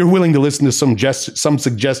willing to listen to some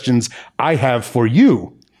suggestions I have for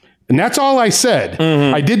you. And that's all I said.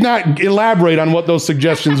 Mm-hmm. I did not elaborate on what those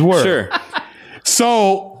suggestions were. Sure.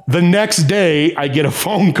 So the next day I get a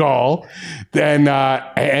phone call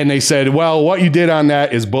and they said, well, what you did on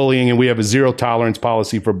that is bullying and we have a zero tolerance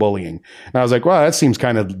policy for bullying. And I was like, well, that seems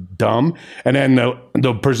kind of dumb. And then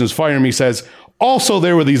the person who's firing me says, also,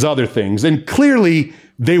 there were these other things. And clearly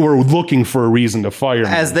they were looking for a reason to fire me.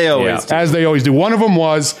 As they always do. As they always do. One of them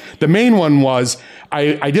was, the main one was,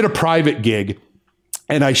 I did a private gig.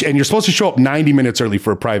 And you're supposed to show up 90 minutes early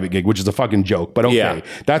for a private gig, which is a fucking joke, but okay,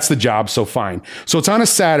 that's the job, so fine. So it's on a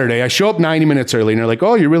Saturday. I show up 90 minutes early, and they're like,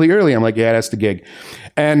 "Oh, you're really early." I'm like, "Yeah, that's the gig."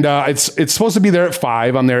 And it's supposed to be there at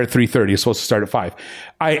 5. I'm there at 3:30. It's supposed to start at 5.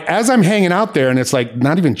 As I'm hanging out there, and it's like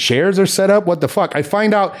not even chairs are set up. What the fuck? I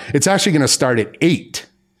find out it's actually going to start at 8.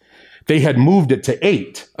 They had moved it to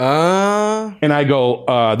 8. And I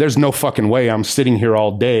go, "There's no fucking way I'm sitting here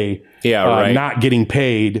all day, not getting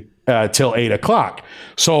paid." Till 8 o'clock.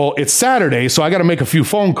 So it's Saturday. So I got to make a few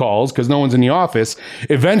phone calls because no one's in the office.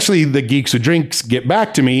 Eventually the Geeks Who Drinks get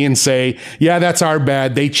back to me and say, yeah, that's our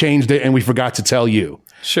bad. They changed it and we forgot to tell you.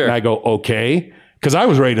 Sure. And I go, okay. Cause I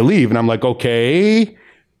was ready to leave and I'm like, okay.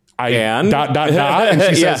 And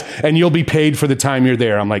she says, and you'll be paid for the time you're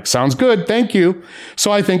there. I'm like, sounds good. Thank you.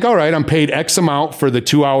 So I think, all right, I'm paid X amount for the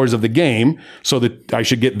 2 hours of the game. So that I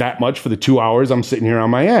should get that much for the 2 hours I'm sitting here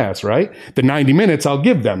on my ass, right? The 90 minutes I'll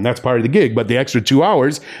give them. That's part of the gig. But the extra 2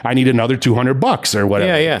 hours, I need another $200 or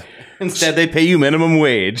whatever. Yeah. Instead, they pay you minimum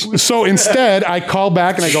wage. So instead, I call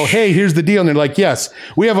back and I go, hey, here's the deal. And they're like, yes,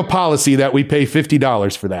 we have a policy that we pay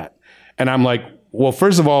 $50 for that. And I'm like, well,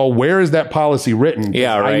 first of all, where is that policy written?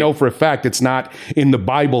 Yeah, right. I know for a fact it's not in the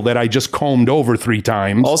Bible that I just combed over 3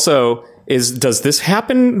 times. Also, does this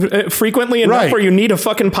happen frequently enough Right. where you need a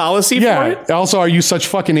fucking policy for it? Also, are you such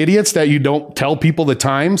fucking idiots that you don't tell people the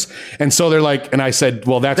times? And so they're like, and I said,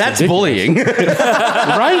 well, that's ridiculous. bullying.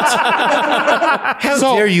 Right?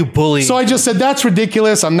 How dare you bully? So I just said, that's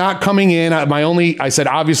ridiculous. I'm not coming in. I said,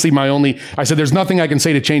 there's nothing I can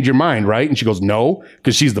say to change your mind, right? And she goes, no,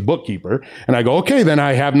 because she's the bookkeeper. And I go, okay, then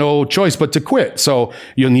I have no choice but to quit. So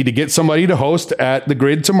you'll need to get somebody to host at the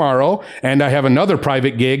Grid tomorrow. And I have another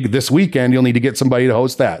private gig this weekend. You'll need to get somebody to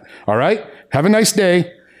host that. All right? Have a nice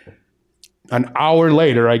day. An hour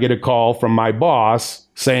later, I get a call from my boss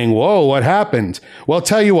saying, whoa, what happened? Well,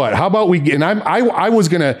 tell you what, how about I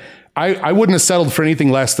wouldn't have settled for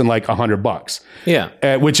anything less than like $100.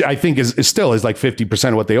 Yeah. Which I think is still like 50%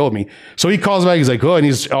 of what they owed me. So he calls back. He's like, oh, and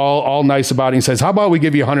he's all nice about it. He says, how about we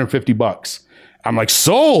give you $150? I'm like,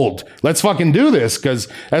 sold. Let's fucking do this because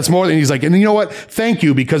that's more than. He's like, and you know what? Thank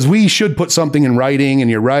you, because we should put something in writing, and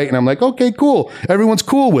you're right. And I'm like, okay, cool. Everyone's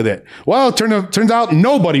cool with it. Well, it turns out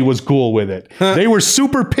nobody was cool with it. They were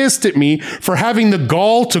super pissed at me for having the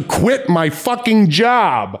gall to quit my fucking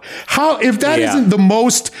job. How, if that isn't the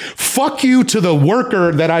most fuck you to the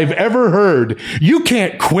worker that I've ever heard, you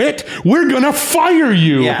can't quit. We're going to fire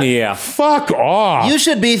you. Yeah. Fuck off. You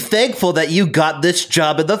should be thankful that you got this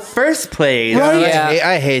job in the first place. Right?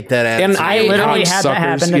 I hate that attitude. And I literally had that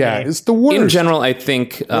happen to Yeah, me. it's the worst. in general, I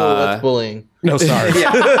think, that's bullying. No, sorry.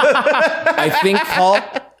 I think Paul,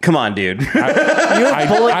 come on, dude.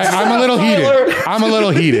 I'm a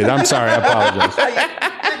little heated. I'm sorry. I apologize.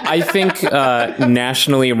 I think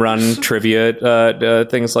nationally run trivia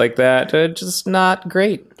things like that just not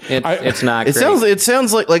great. It's not great. It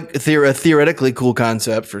sounds like a theoretically cool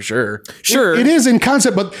concept for sure. Sure. It is in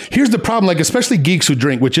concept, but here's the problem, like especially Geeks Who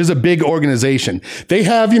Drink, which is a big organization. They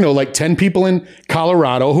have, like 10 people in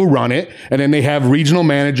Colorado who run it, and then they have regional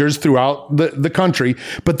managers throughout the country,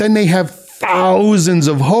 but then they have thousands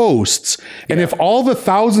of hosts. And if all the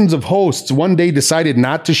thousands of hosts one day decided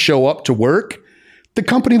not to show up to work, the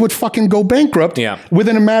company would fucking go bankrupt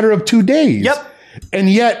within a matter of 2 days. Yep. And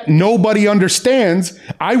yet nobody understands.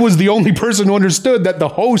 I was the only person who understood that the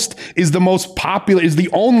host is the most popular, is the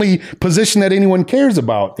only position that anyone cares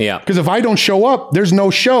about. Yeah. Because if I don't show up, there's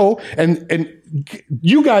no show. And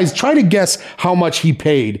you guys try to guess how much he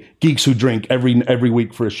paid Geeks Who Drink every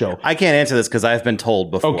week for a show. I can't answer this because I've been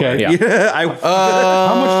told before. Okay. Yeah.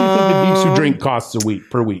 How much do you think the Geeks Who Drink costs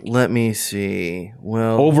per week? Let me see.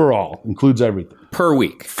 Well, Overall, includes everything. Per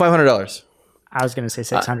week. $500. I was going to say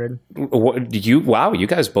 600. Wow, you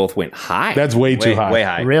guys both went high. That's way too high. Way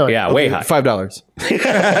high. Really? Yeah, way high. $5. All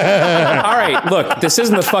right, look, this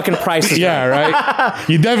isn't the fucking price. Yeah, right.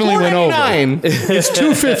 You definitely went over. It's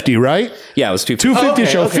 $250, right? Yeah, it was $250 a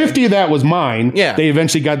show. okay. 50 of that was mine. Yeah. They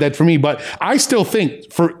eventually got that for me, but I still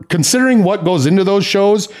think, for considering what goes into those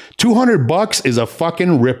shows, $200 is a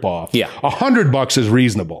fucking ripoff. Yeah. $100 is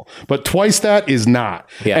reasonable, but twice that is not.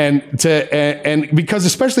 Yeah. And because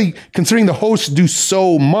especially considering the hosts do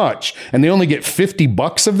so much and they only get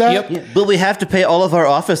 $50 of that. Yeah, but we have to pay all of our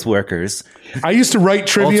office workers. I used to write All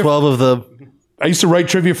trivia. 12 of the. I used to write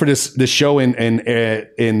trivia for this show in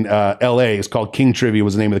L.A. It's called King Trivia,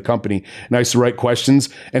 was the name of the company. And I used to write questions.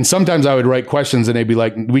 And sometimes I would write questions and they'd be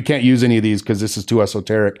like, we can't use any of these because this is too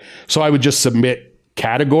esoteric. So I would just submit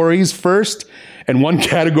categories first. And one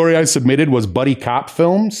category I submitted was buddy cop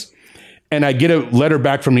films. And I get a letter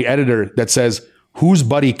back from the editor that says, who's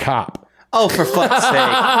buddy cop? Oh, for fuck's sake.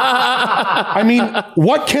 I mean,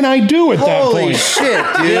 what can I do at that Holy point? shit,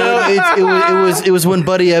 dude! It was when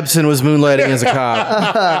Buddy Ebsen was moonlighting as a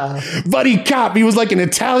cop. Buddy cop. He was like an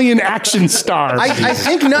Italian action star. I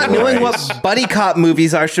think not knowing what buddy cop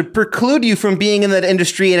movies are should preclude you from being in that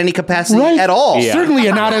industry in any capacity Right? at all. Yeah. Certainly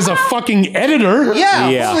not as a fucking editor. Yeah,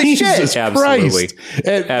 Yeah. holy Jesus shit. Absolutely. Christ.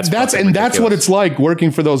 That's That's fucking what ridiculous. it's like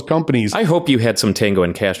working for those companies. I hope you had some Tango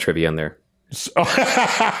and Cash trivia in there.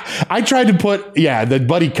 I tried to put, the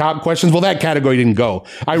buddy cop questions. Well, that category didn't go.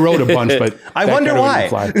 I wrote a bunch, but I that wonder category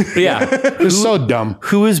why. didn't fly. Yeah. It was so dumb.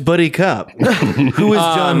 Who is Buddy Cop? Who is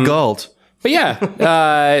John Galt? But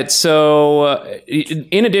yeah, so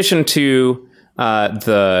in addition to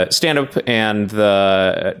the stand-up and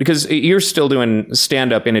because you're still doing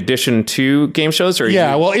stand-up in addition to game shows, or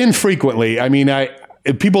Yeah, well, infrequently. I mean,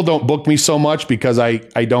 people don't book me so much because I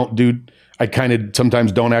I kind of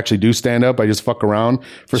sometimes don't actually do stand up. I just fuck around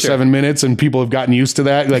for 7 minutes, and people have gotten used to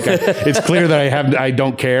that. Like it's clear that I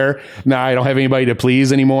don't care. Now I don't have anybody to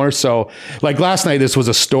please anymore. So like last night, this was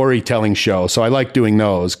a storytelling show. So I like doing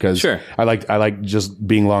those because I like just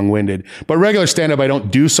being long winded. But regular stand up, I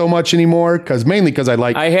don't do so much anymore mainly because I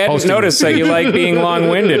like. I hadn't hosting. noticed that you like being long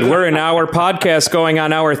winded. We're an hour podcast going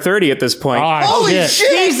on hour 30 at this point. Holy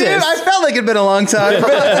shit, dude! I felt like it'd been a long time.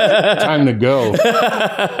 Time to go.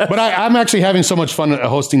 But I'm actually having so much fun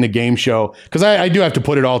hosting the game show because I do have to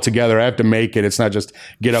put it all together. I have to make it. It's not just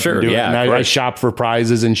get up and do it. And I shop for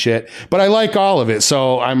prizes and shit. But I like all of it.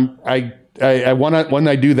 So I want to, when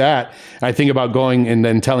I do that, I think about going and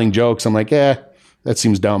then telling jokes. I'm like, that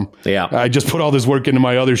seems dumb. Yeah. I just put all this work into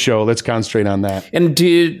my other show. Let's concentrate on that. And do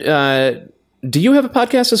you have a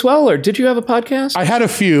podcast as well, or did you have a podcast? I had a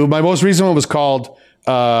few. My most recent one was called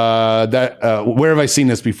Where Have I Seen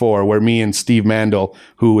This Before? Where me and Steve Mandel,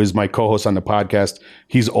 who is my co-host on the podcast,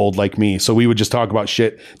 he's old like me. So we would just talk about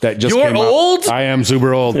shit that just came out. You're old? I am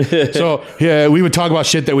super old. So yeah, we would talk about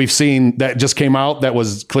shit that we've seen that just came out that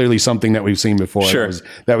was clearly something that we've seen before. Sure.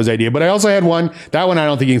 That was the idea. But I also had one, that one I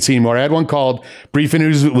don't think you can see anymore. I had one called Brief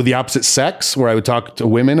Interviews with the Opposite Sex, where I would talk to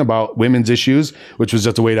women about women's issues, which was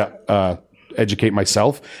just a way to educate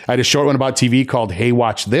myself. I had a short one about TV called Hey,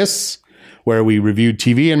 Watch This, where we reviewed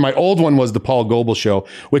TV. And my old one was the Paul Goebel Show,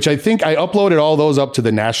 which I think I uploaded all those up to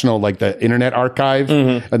the national, like the Internet Archive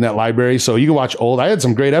and that library. So you can watch old. I had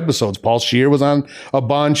some great episodes. Paul Scheer was on a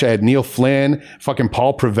bunch. I had Neil Flynn, fucking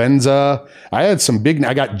Paul Provenza. I had some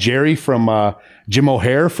I got Jerry from, Jim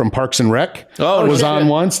O'Hare from Parks and Rec was on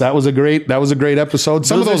once. That was a great episode.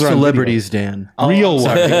 Some of those are celebrities, Dan. Real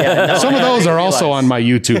ones. Some of those are also on my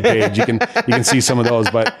YouTube page. You can see some of those.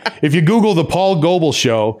 But if you Google the Paul Goebel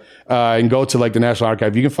Show and go to like the National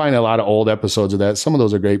Archive, you can find a lot of old episodes of that. Some of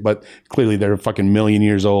those are great, but clearly they're a fucking million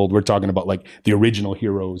years old. We're talking about like the original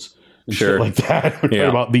heroes. And shit like that. We're talking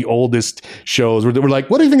about the oldest shows. We're like,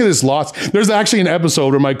 what do you think of this Lost? There's actually an episode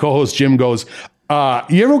where my co-host Jim goes,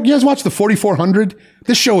 you guys watch the 4400?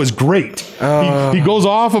 This show is great. He goes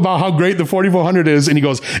off about how great the 4400 is, and he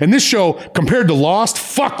goes, and this show, compared to Lost,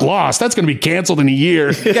 fuck Lost. That's going to be canceled in a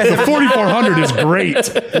year. The 4400 is great.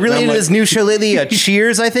 Really into this new show lately,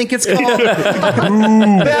 Cheers, I think it's called.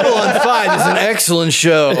 Babylon 5 is an excellent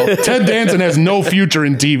show. Ted Danson has no future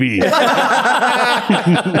in TV.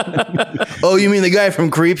 Oh, you mean the guy from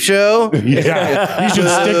Creep Show? Yeah. He should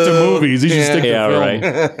stick to movies. He should stick to film.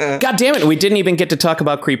 Right. God damn it. We didn't even get to talk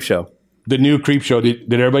about Creep Show. The new Creep Show.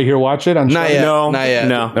 Did everybody here watch it? Not yet. No. Not yet.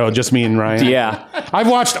 No, just me and Ryan. Yeah. I've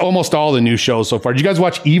watched almost all the new shows so far. Did you guys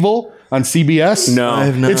watch Evil on CBS? No. I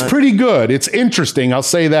have not. It's pretty good. It's interesting. I'll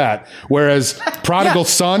say that. Whereas Prodigal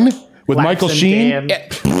Son with Michael Sheen.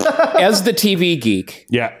 As the TV geek.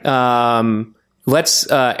 Yeah.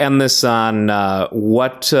 Let's end this on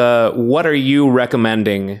what are you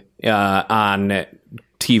recommending on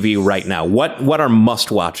TV right now? What are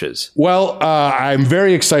must watches? Well, I'm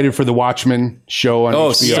very excited for the Watchmen show on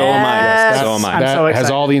HBO. So am I. Yes. So am I. That so has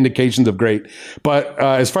excited. all the indications of great. But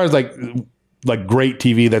as far as like great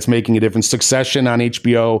TV that's making a difference, Succession on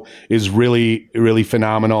HBO is really, really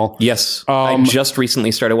phenomenal. Yes. I just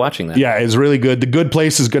recently started watching that. Yeah, it's really good. The Good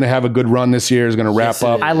Place is going to have a good run this year. Is going to wrap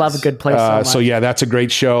up. I love A Good Place so much. So yeah, that's a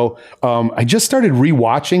great show. I just started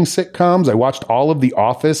rewatching sitcoms. I watched all of The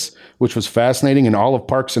Office, which was fascinating, and all of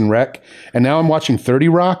Parks and Rec. And now I'm watching 30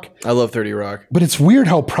 Rock. I love 30 Rock. But it's weird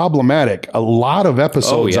how problematic a lot of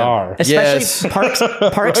episodes are. Especially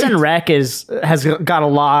Parks and Rec has got a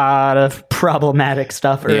lot of problematic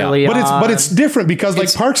stuff early on. But it's different because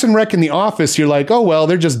like Parks and Rec and The Office, you're like, oh well,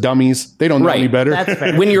 they're just dummies. They don't know any better. That's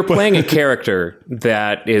fair. When you're playing a character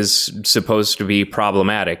that is supposed to be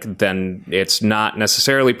problematic, then it's not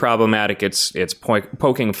necessarily problematic. It's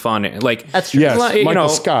poking fun. Like That's true. Yes, you Michael know,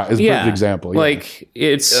 Scott is a perfect example. Yeah. Like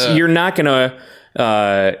you're not gonna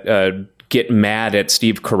get mad at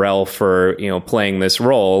Steve Carell for playing this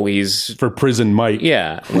role. He's for Prison Mike.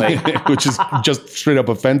 Yeah, like which is just straight up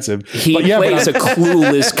offensive. He plays a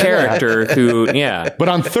clueless character who, But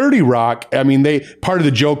on 30 Rock, I mean, part of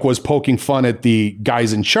the joke was poking fun at the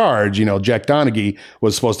guys in charge. Jack Donaghy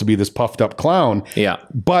was supposed to be this puffed up clown. Yeah.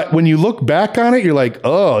 But when you look back on it, you're like,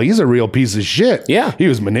 oh, he's a real piece of shit. Yeah. He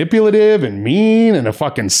was manipulative and mean and a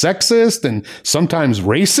fucking sexist and sometimes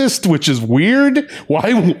racist, which is weird.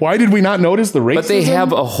 Why did we not notice the racism? But they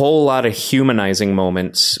have a whole lot of humanizing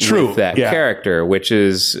moments with that character, which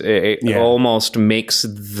is almost makes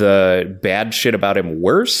the bad shit about him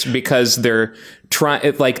worse because they're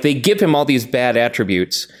trying, like, they give him all these bad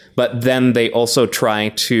attributes, but then they also try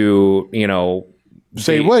to,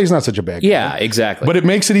 say, well, he's not such a bad guy. Yeah, exactly. But it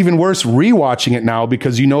makes it even worse rewatching it now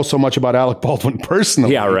because you know so much about Alec Baldwin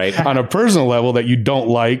personally. Yeah, right. On a personal level that you don't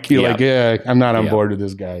like. You're like, yeah, I'm not on board with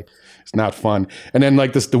this guy. It's not fun. And then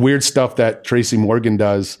like the weird stuff that Tracy Morgan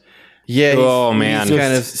does. Yeah. Oh, man. He's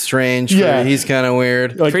kind of strange. Yeah. He's kind of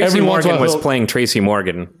weird. Like Tracy every once in a Morgan while was he'll- playing Tracy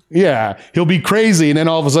Morgan. Yeah, he'll be crazy, and then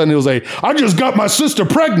all of a sudden he'll say, "I just got my sister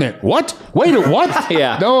pregnant." What? Wait, what?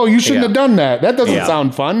 Yeah. No, you shouldn't have done that. That doesn't Yeah.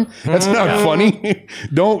 sound fun. That's not funny.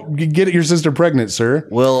 Don't get your sister pregnant, sir.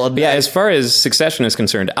 Well, Yeah, as far as Succession is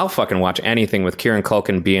concerned, I'll fucking watch anything with Kieran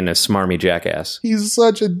Culkin being a smarmy jackass. He's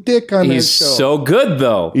such a dick on He's that show. so good,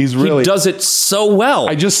 though. He's really- He does it so well.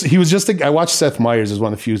 I watched Seth Meyers as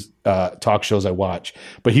one of the few talk shows I watch,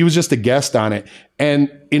 but he was just a guest on it.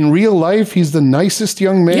 And in real life, he's the nicest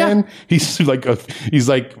young man. Yeah. He's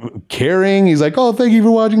like caring. He's like, oh, thank you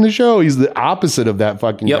for watching the show. He's the opposite of that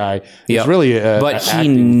fucking guy. He's really, but he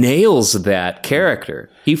nails that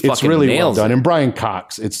character. He fucking it's really well nails done. it. And Brian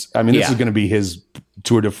Cox, this is going to be his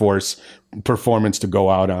tour de force performance to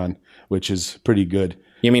go out on, which is pretty good.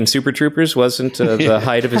 You mean Super Troopers wasn't the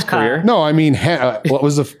height of his career? No, I mean, what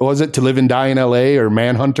was it? To Live and Die in L.A. or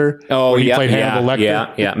Manhunter? Oh, where he yeah, played Hannibal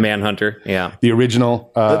Lecter. yeah, Manhunter, yeah. The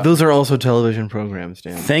original. those are also television programs,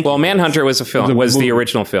 Dan. Thank Well, you. Manhunter was a film. Was the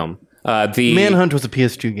original film. The Manhunt was a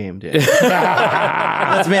PS2 game, Dan.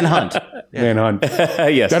 That's Manhunt. Manhunt.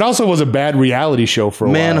 yes. That also was a bad reality show for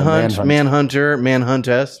a Manhunt, while. Manhunter,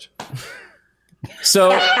 Manhuntest. So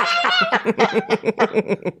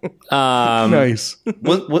Nice.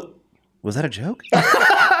 What was that a joke?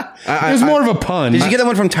 It's more of a pun. Did you get that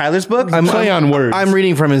one from Tyler's book? Play on words. I'm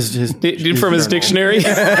reading from his from his dictionary.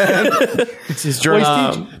 his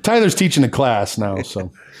journal. Tyler's teaching a class now,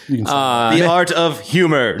 so you can say The art of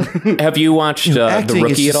humor. Have you watched The Acting is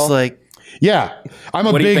Rookie at just all? like yeah. I'm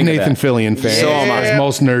a What do you big think of Nathan that? Fillion fan. So am I. As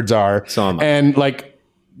most nerds are. So am I. And like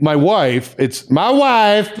my wife, it's my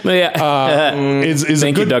wife. Yeah. Is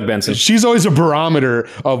Thank a you, good, Doug Benson. She's always a barometer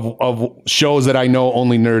of shows that I know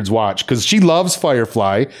only nerds watch because she loves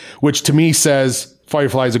Firefly, which to me says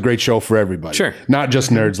Firefly is a great show for everybody. Sure. Not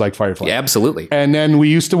just nerds like Firefly. Yeah, absolutely. And then we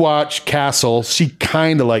used to watch Castle. She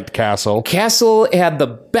kind of liked Castle. Castle had the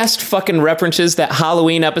best fucking references. That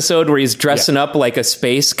Halloween episode where he's dressing up like a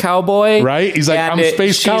space cowboy, Right? He's like, And I'm a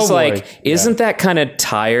space she's cowboy. like, isn't that kind of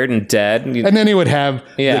tired and dead? And then he would have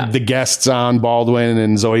Yeah. the guests on, Baldwin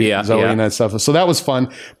and Zoe Yeah. and that stuff. So that was fun.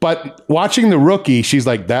 But watching The Rookie, she's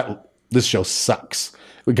like, this show sucks.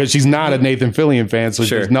 Because she's not a Nathan Fillion fan, so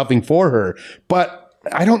Sure. there's nothing for her. But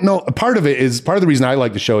I don't know. Part of the reason I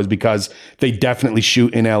like the show is because they definitely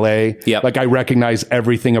shoot in LA. Yep. Like I recognize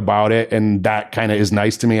everything about it, and that kind of is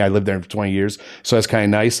nice to me. I lived there for 20 years, so that's kind of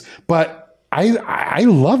nice. But I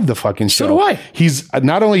love the fucking show. do I. He's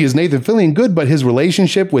not only is Nathan Fillion good, but his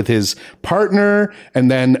relationship with his partner,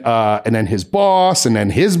 and then his boss, and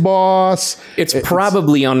then his boss. It's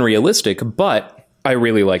probably unrealistic, but I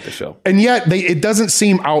really like the show. And yet it doesn't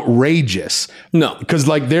seem outrageous. No. Because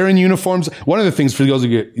like they're in uniforms. One of the things for those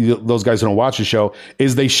guys who don't watch the show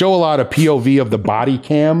is they show a lot of POV of the body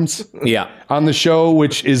cams Yeah. on the show,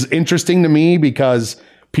 which is interesting to me because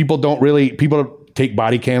people take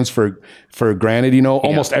body cams for granted.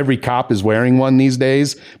 Almost every cop is wearing one these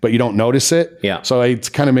days, but you don't notice it. Yeah. So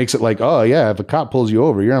it kind of makes it like, oh yeah, if a cop pulls you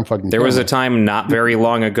over, you're on fucking There was a camera. time not very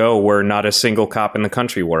long ago where not a single cop in the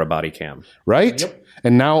country wore a body cam. Right? Yep.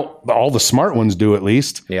 And now all the smart ones do, at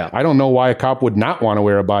least. Yeah. I don't know why a cop would not want to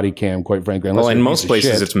wear a body cam, quite frankly. Unless Well, in they're a most piece of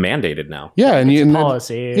places, shit. it's mandated now. Yeah, and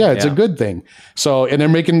policy. Yeah, it's a Yeah. good thing. So, and they're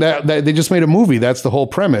making that they just made a movie. That's the whole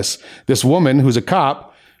premise. This woman who's a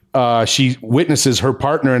cop, she witnesses her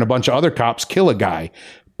partner and a bunch of other cops kill a guy,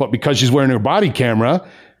 but because she's wearing her body camera,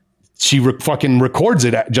 she fucking records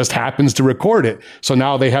it. Just happens to record it. So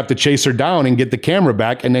now they have to chase her down and get the camera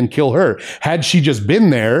back and then kill her. Had she just been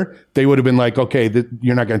there, they would have been like, okay,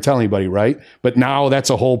 you're not going to tell anybody, right? But now that's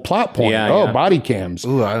a whole plot point. Yeah. Body cams.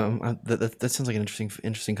 Ooh, that sounds like an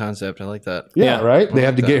interesting concept. I like that. Yeah, right. They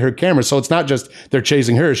have to get her camera. So it's not just they're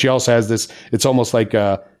chasing her. She also has this, it's almost like,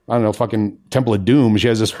 I don't know, fucking Temple of Doom. She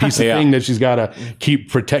has this piece of thing that she's got to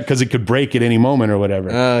protect because it could break at any moment or whatever.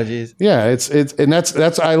 Oh, jeez. Yeah, and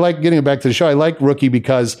that's I like getting it back to the show. I like Rookie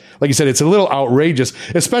because, like you said, it's a little outrageous,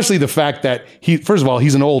 especially the fact that first of all,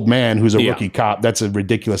 he's an old man who's a rookie cop. That's a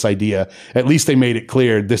ridiculous idea. At least they made it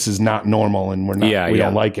clear this is not normal and we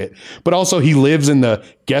don't like it. But also he lives in the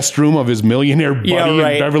guest room of his millionaire buddy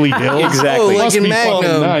right. in Beverly Hills. Exactly. Oh, like Must in be Magnum.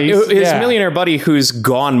 fucking nice. His Yeah. millionaire buddy who's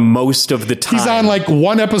gone most of the time. He's on like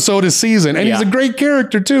one episode a season, and he's Yeah. a great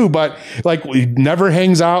character too. But like, he never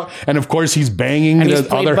hangs out, and of course, he's banging and he's the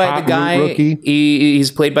played other by hot the guy. rookie.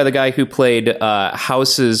 He's played by the guy who played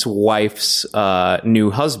House's wife's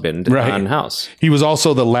new husband Right. on House. He was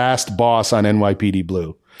also the last boss on NYPD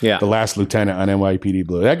Blue. Yeah. The last lieutenant on NYPD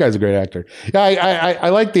Blue. That guy's a great actor. Yeah, I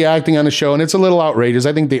like the acting on the show, and it's a little outrageous.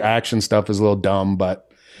 I think the action stuff is a little dumb, but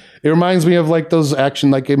it reminds me of like those action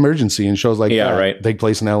like Emergency and shows like Yeah, that right. take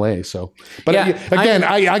place in LA. So, but Yeah, again,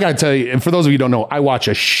 I got to tell you, and for those of you who don't know, I watch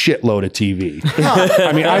a shitload of TV.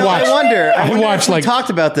 I mean, I watch if we like talked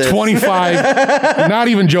about this. 25, not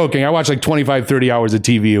even joking. I watch like 25, 30 hours of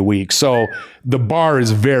TV a week. So the bar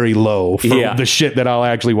is very low for Yeah. the shit that I'll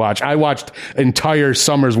actually watch. I watched entire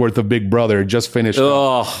summer's worth of Big Brother, just finished. up.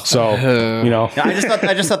 Oh, So, you know, I just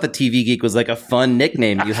thought the TV Geek was like a fun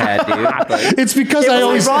nickname you had, dude. Like, it's because I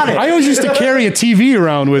always used to carry a TV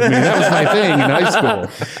around with me. That was my thing in high school.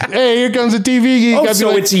 Hey, here comes a TV Geek. I'd be so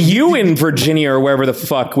like, it's you in Virginia or wherever the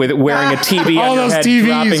fuck with wearing a TV All on your those head, TVs,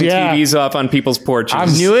 dropping yeah. TVs off on people's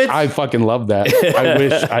porches. I fucking love that. I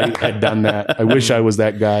wish I had done that. I wish I was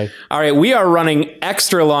that guy. All right, we are running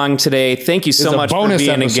extra long today. Thank you so It's a much for bonus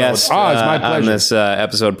being episode. a guest Oh, it's my on pleasure. this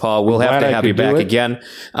episode, Paul. We'll have glad to I have you could do back it. again.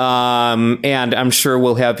 And I'm sure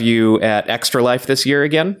we'll have you at Extra Life this year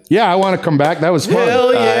again. Yeah, I want to come back. That was fun.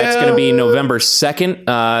 It's going to be November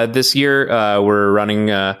 2nd this year. We're running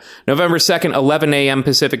November 2nd, 11 a.m.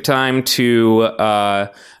 Pacific time to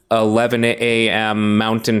 11 a.m.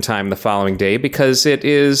 Mountain time the following day because it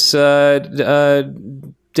is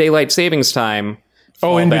daylight savings time.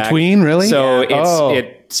 Oh, in fallback. between, really? So Yeah.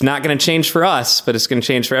 it's not going to change for us, but it's going to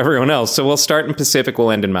change for everyone else. So we'll start in Pacific, we'll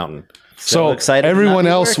end in Mountain. So excited to everyone not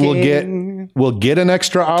be else working. will get an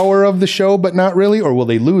extra hour of the show, but not really, or will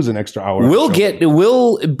they lose an extra hour? We'll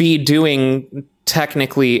be doing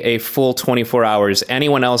technically a full 24 hours.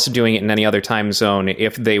 Anyone else doing it in any other time zone,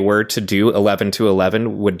 if they were to do 11 to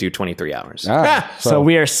 11, would do 23 hours. So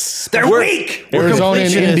we are. they're weak. Arizona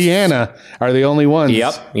and Indiana are the only ones.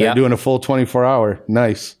 Yep, They're yep. doing a full 24 hour.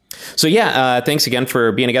 Nice. So thanks again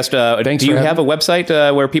for being a guest. Thanks do you for have a website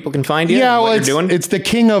where people can find you? Yeah, and well, what it's, you're doing? it's the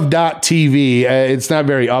king of .tv. It's not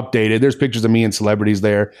very updated. There's pictures of me and celebrities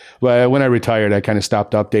there. But when I retired, I kind of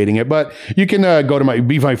stopped updating it. But you can go to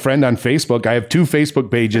be my friend on Facebook. I have 2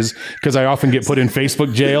 Facebook pages because I often get put in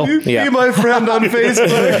Facebook jail. Yeah. Be my friend on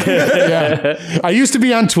Facebook. Yeah. I used to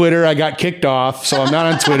be on Twitter. I got kicked off, so I'm not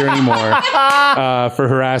on Twitter anymore for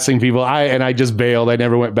harassing people. I just bailed. I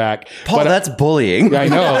never went back. Paul, But that's bullying. I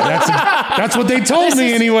know. That's what they told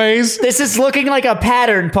me anyways. This is looking like a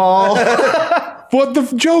pattern, Paul. What the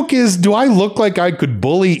joke is, do I look like I could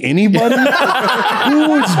bully anybody? Who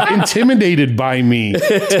was intimidated by me?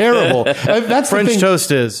 Terrible. That's French the thing.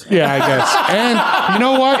 toast is. Yeah, I guess. And you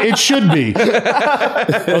know what? It should be.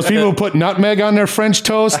 Those people who put nutmeg on their French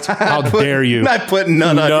toast, how dare you? I put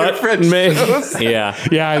none on your French toast. Yeah.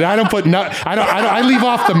 Yeah, I don't put nut. I leave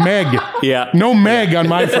off the meg. Yeah. No meg on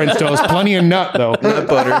my French toast. Plenty of nut though.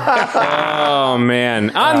 Oh, man.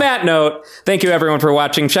 On that note, thank you everyone for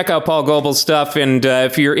watching. Check out Paul Goebel's stuff. And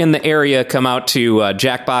if you're in the area, come out to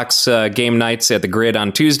Jackbox game nights at the Grid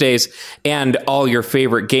on Tuesdays and all your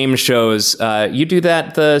favorite game shows. You do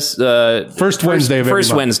that the First Wednesday of every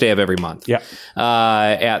month. Wednesday of every month. Yeah.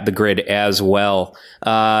 At the Grid as well.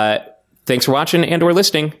 Thanks for watching and or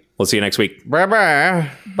listening. We'll see you next week. Bye-bye.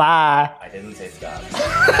 Bye. I didn't say stop. I'm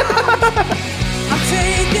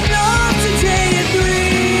taking off today at 3.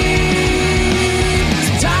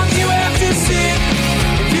 Sometimes you have to sit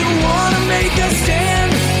if you want to make a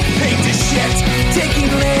stand. Paint to shit,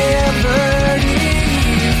 taking liberties.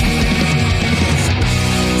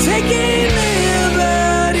 Taking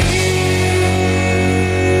liberties.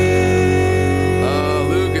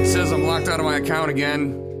 Luke, it says I'm locked out of my account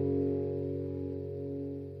again.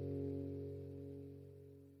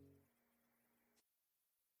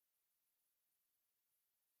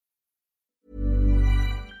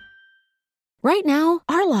 Right now,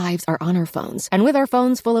 our lives are on our phones. And with our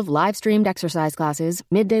phones full of live-streamed exercise classes,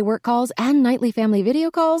 midday work calls, and nightly family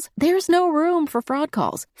video calls, there's no room for fraud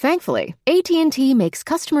calls. Thankfully, AT&T makes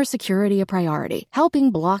customer security a priority,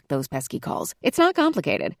 helping block those pesky calls. It's not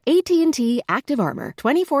complicated. AT&T Active Armor,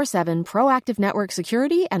 24/7 proactive network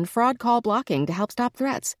security and fraud call blocking to help stop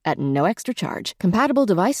threats at no extra charge. Compatible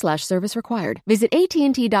device/service required. Visit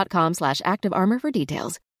AT&T.com/activearmor for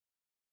details.